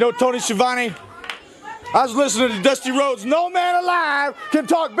purse. You know, Tony Schiavone, I was listening to Dusty Rhodes. No man alive can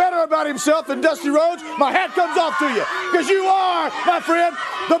talk better about himself than Dusty Rhodes. My hat comes off to you, because you are, my friend,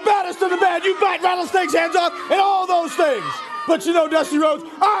 the baddest of the bad. You bite rattlesnakes' hands off and all those things. But you know, Dusty Rhodes,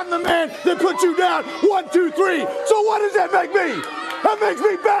 I'm the man that put you down 1, 2, 3. So what does that make me? That makes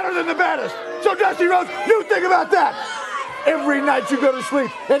me better than the baddest. So Dusty Rhodes, you think about that. Every night you go to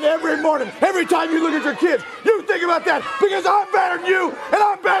sleep, and every morning, every time you look at your kids, you think about that, because I'm better than you, and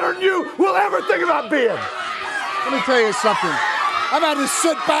I'm better than you will ever think about being. Let me tell you something. I've had to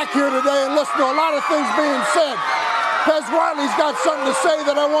sit back here today and listen to a lot of things being said. Pez Wiley's got something to say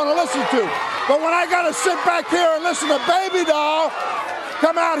that I want to listen to. But when I got to sit back here and listen to Baby Doll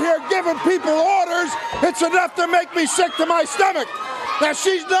come out here giving people orders, it's enough to make me sick to my stomach. Now,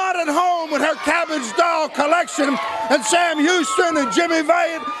 she's not at home with her Cabbage Doll collection and Sam Houston and Jimmy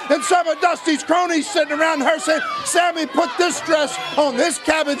Valiant and some of Dusty's cronies sitting around her saying, Sammy, put this dress on this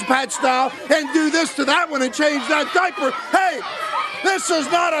Cabbage Patch doll and do this to that one and change that diaper. Hey, this is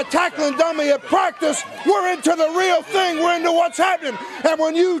not a tackling dummy at practice. We're into the real thing. We're into what's happening. And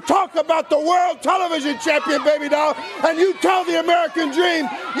when you talk about the world television champion, Baby Doll, and you tell the American Dream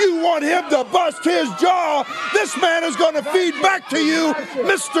you want him to bust his jaw, this man is going to feed back to you,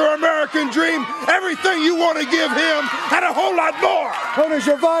 Mr. American Dream, everything you want to give him and a whole lot more. Tony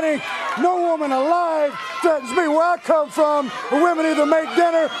Schiavone, no woman alive threatens me where I come from. Women either make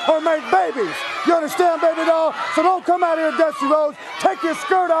dinner or make babies. You understand, Baby Doll? So don't come out here, Dusty Rhodes. Take your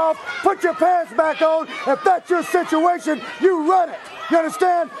skirt off, put your pants back on. If that's your situation, you run it. You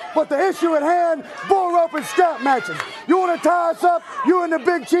understand? But the issue at hand, bull rope and strap matches. You want to tie us up? You and the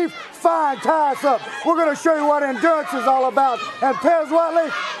Big Chief? Fine, tie us up. We're going to show you what endurance is all about. And Pez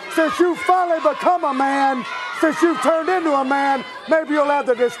Wiley, since you finally become a man, since you've turned into a man, maybe you'll have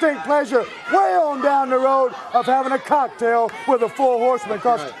the distinct pleasure way on down the road of having a cocktail with a full horseman.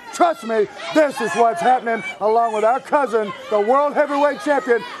 Because trust me, this is what's happening along with our cousin, the World Heavyweight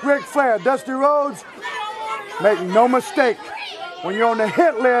Champion, Ric Flair. Dusty Rhodes, make no mistake, when you're on the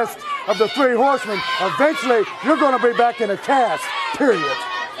hit list of the 3 horsemen, eventually you're going to be back in a cast, period.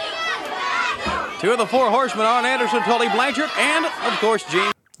 2 of the 4 horsemen, Arn Anderson, Tully Blanchard, and, of course,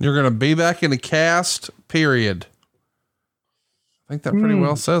 Gene. You're going to be back in a cast, period. I think that pretty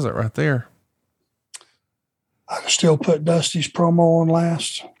well says it right there. I can still put Dusty's promo on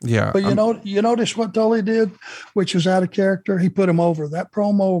last. Yeah. But you notice what Tully did, which is out of character? He put him over. That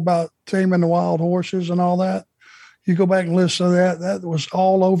promo about taming the wild horses and all that, you go back and listen to that. That was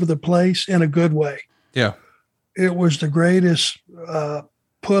all over the place in a good way. Yeah. It was the greatest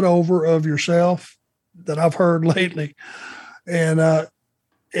put over of yourself that I've heard lately. And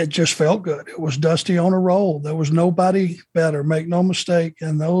it just felt good. It was Dusty on a roll. There was nobody better, make no mistake.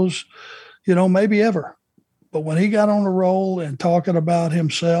 And those, maybe ever. But when he got on a roll and talking about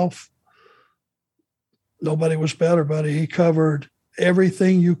himself, nobody was better, buddy. He covered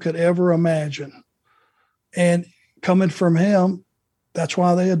everything you could ever imagine. And coming from him, that's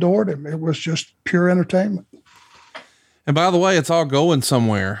why they adored him. It was just pure entertainment. And by the way, it's all going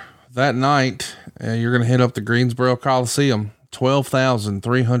somewhere. That night, you're going to hit up the Greensboro Coliseum.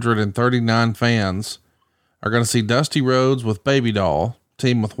 12,339 fans are going to see Dusty Rhodes with Baby Doll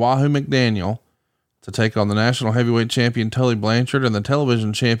team with Wahoo McDaniel to take on the national heavyweight champion Tully Blanchard and the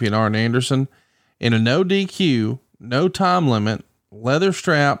television champion Arn Anderson in a no DQ, no time limit, leather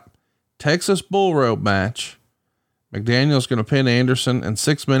strap, Texas bull rope match. McDaniel's going to pin Anderson in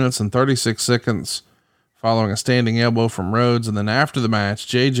 6 minutes and 36 seconds following a standing elbow from Rhodes. And then after the match,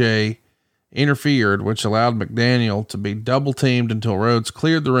 JJ interfered, which allowed McDaniel to be double teamed until Rhodes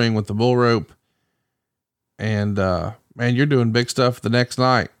cleared the ring with the bull rope. And, man, you're doing big stuff the next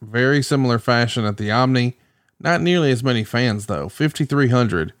night. Very similar fashion at the Omni. Not nearly as many fans though.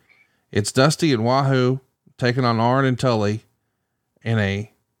 5,300. It's Dusty and Wahoo taking on Arn and Tully in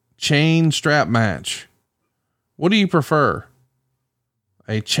a chain strap match. What do you prefer?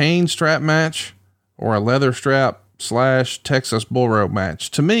 a chain strap match or a leather strap / Texas bull rope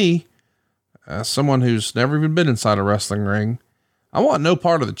match. To me, as someone who's never even been inside a wrestling ring, I want no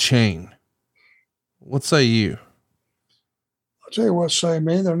part of the chain. What say you? I'll tell you what, say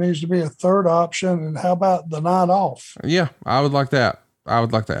me, there needs to be a third option. And how about the night off? Yeah, I would like that.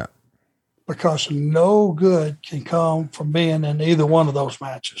 Because no good can come from being in either one of those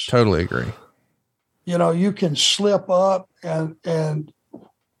matches. Totally agree. You know, you can slip up and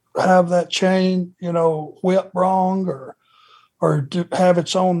have that chain, whip wrong or have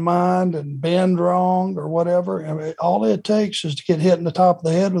its own mind and bend wrong or whatever. I mean, all it takes is to get hit in the top of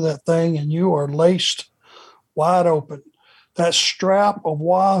the head with that thing and you are laced wide open. That strap of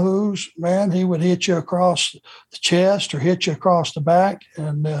Wahoo's, man, he would hit you across the chest or hit you across the back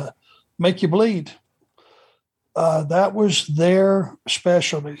and make you bleed. That was their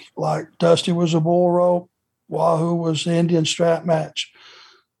specialty. Like Dusty was a bull rope, Wahoo was the Indian strap match.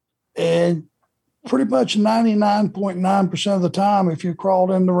 And pretty much 99.9% of the time, if you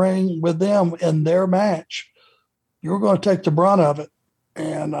crawled in the ring with them in their match, you were going to take the brunt of it.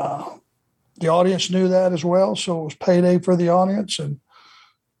 And the audience knew that as well. So it was payday for the audience. And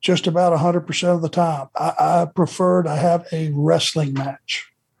just about 100% of the time, I prefer to have a wrestling match.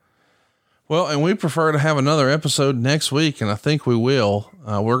 Well, and we prefer to have another episode next week, and I think we will.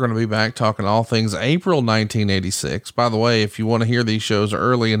 We're going to be back talking all things April 1986. By the way, if you want to hear these shows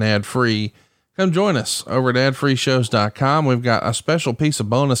early and ad-free, come join us over at adfreeshows.com. We've got a special piece of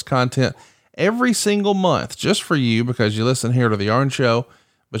bonus content every single month just for you because you listen here to The Arn Show,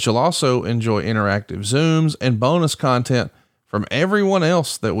 but you'll also enjoy interactive Zooms and bonus content from everyone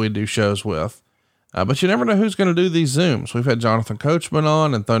else that we do shows with. But you never know who's going to do these Zooms. We've had Jonathan Coachman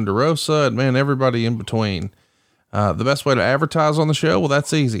on and Thunder Rosa and everybody in between. The best way to advertise on the show, well,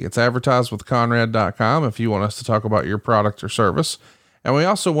 that's easy. It's advertisewithconrad.com if you want us to talk about your product or service. And we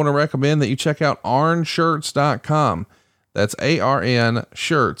also want to recommend that you check out arnshirts.com. That's ARN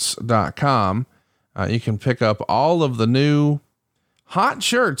shirts.com. You can pick up all of the new hot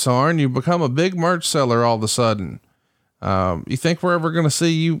shirts, Arn. You become a big merch seller all of a sudden. You think we're ever going to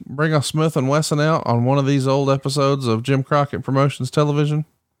see you bring a Smith & Wesson out on one of these old episodes of Jim Crockett Promotions television?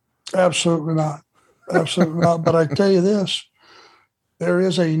 Absolutely not. Absolutely not. But I tell you this, there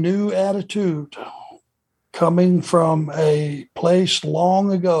is a new attitude coming from a place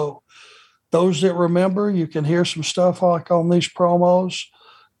long ago. Those that remember, you can hear some stuff like on these promos.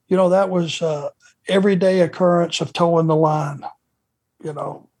 That was everyday occurrence of towing the line,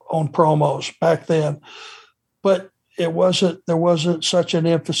 on promos back then. But there wasn't such an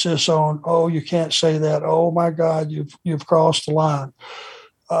emphasis on, oh, you can't say that. Oh my God, you've crossed the line.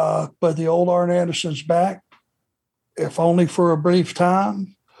 But the old Arn Anderson's back, if only for a brief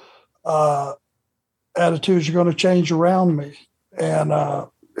time. Attitudes are going to change around me, and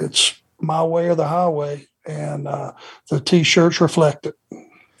it's my way or the highway, and the t-shirts reflect it.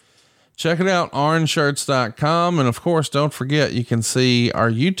 Check it out, arnshirts.com. And of course, don't forget, you can see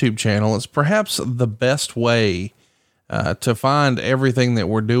our YouTube channel. It's perhaps the best way to find everything that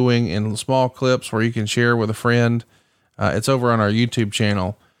we're doing in small clips where you can share with a friend. It's over on our YouTube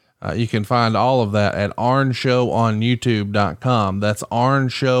channel. You can find all of that at arnshowonyoutube.com. That's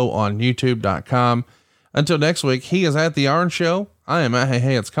arnshowonyoutube.com. Until next week, he is at The Arn Show. I am at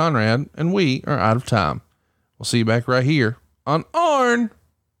Hey, it's Conrad, and we are out of time. We'll see you back right here on Arn.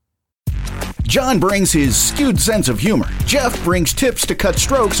 John brings his skewed sense of humor. Jeff brings tips to cut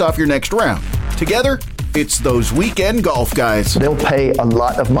strokes off your next round. Together, it's those weekend golf guys. They'll pay a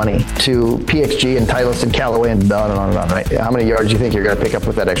lot of money to PXG and Titleist and Callaway and on and on and on, right? How many yards do you think you're going to pick up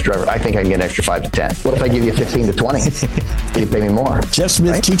with that extra driver? I think I can get an extra 5 to 10. What if I give you 15 to 20? You pay me more. Jeff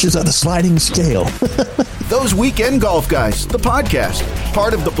Smith teaches on a sliding scale. Those Weekend Golf Guys, the podcast,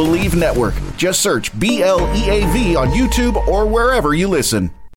 part of the Believe Network. Just search BLEAV on YouTube or wherever you listen.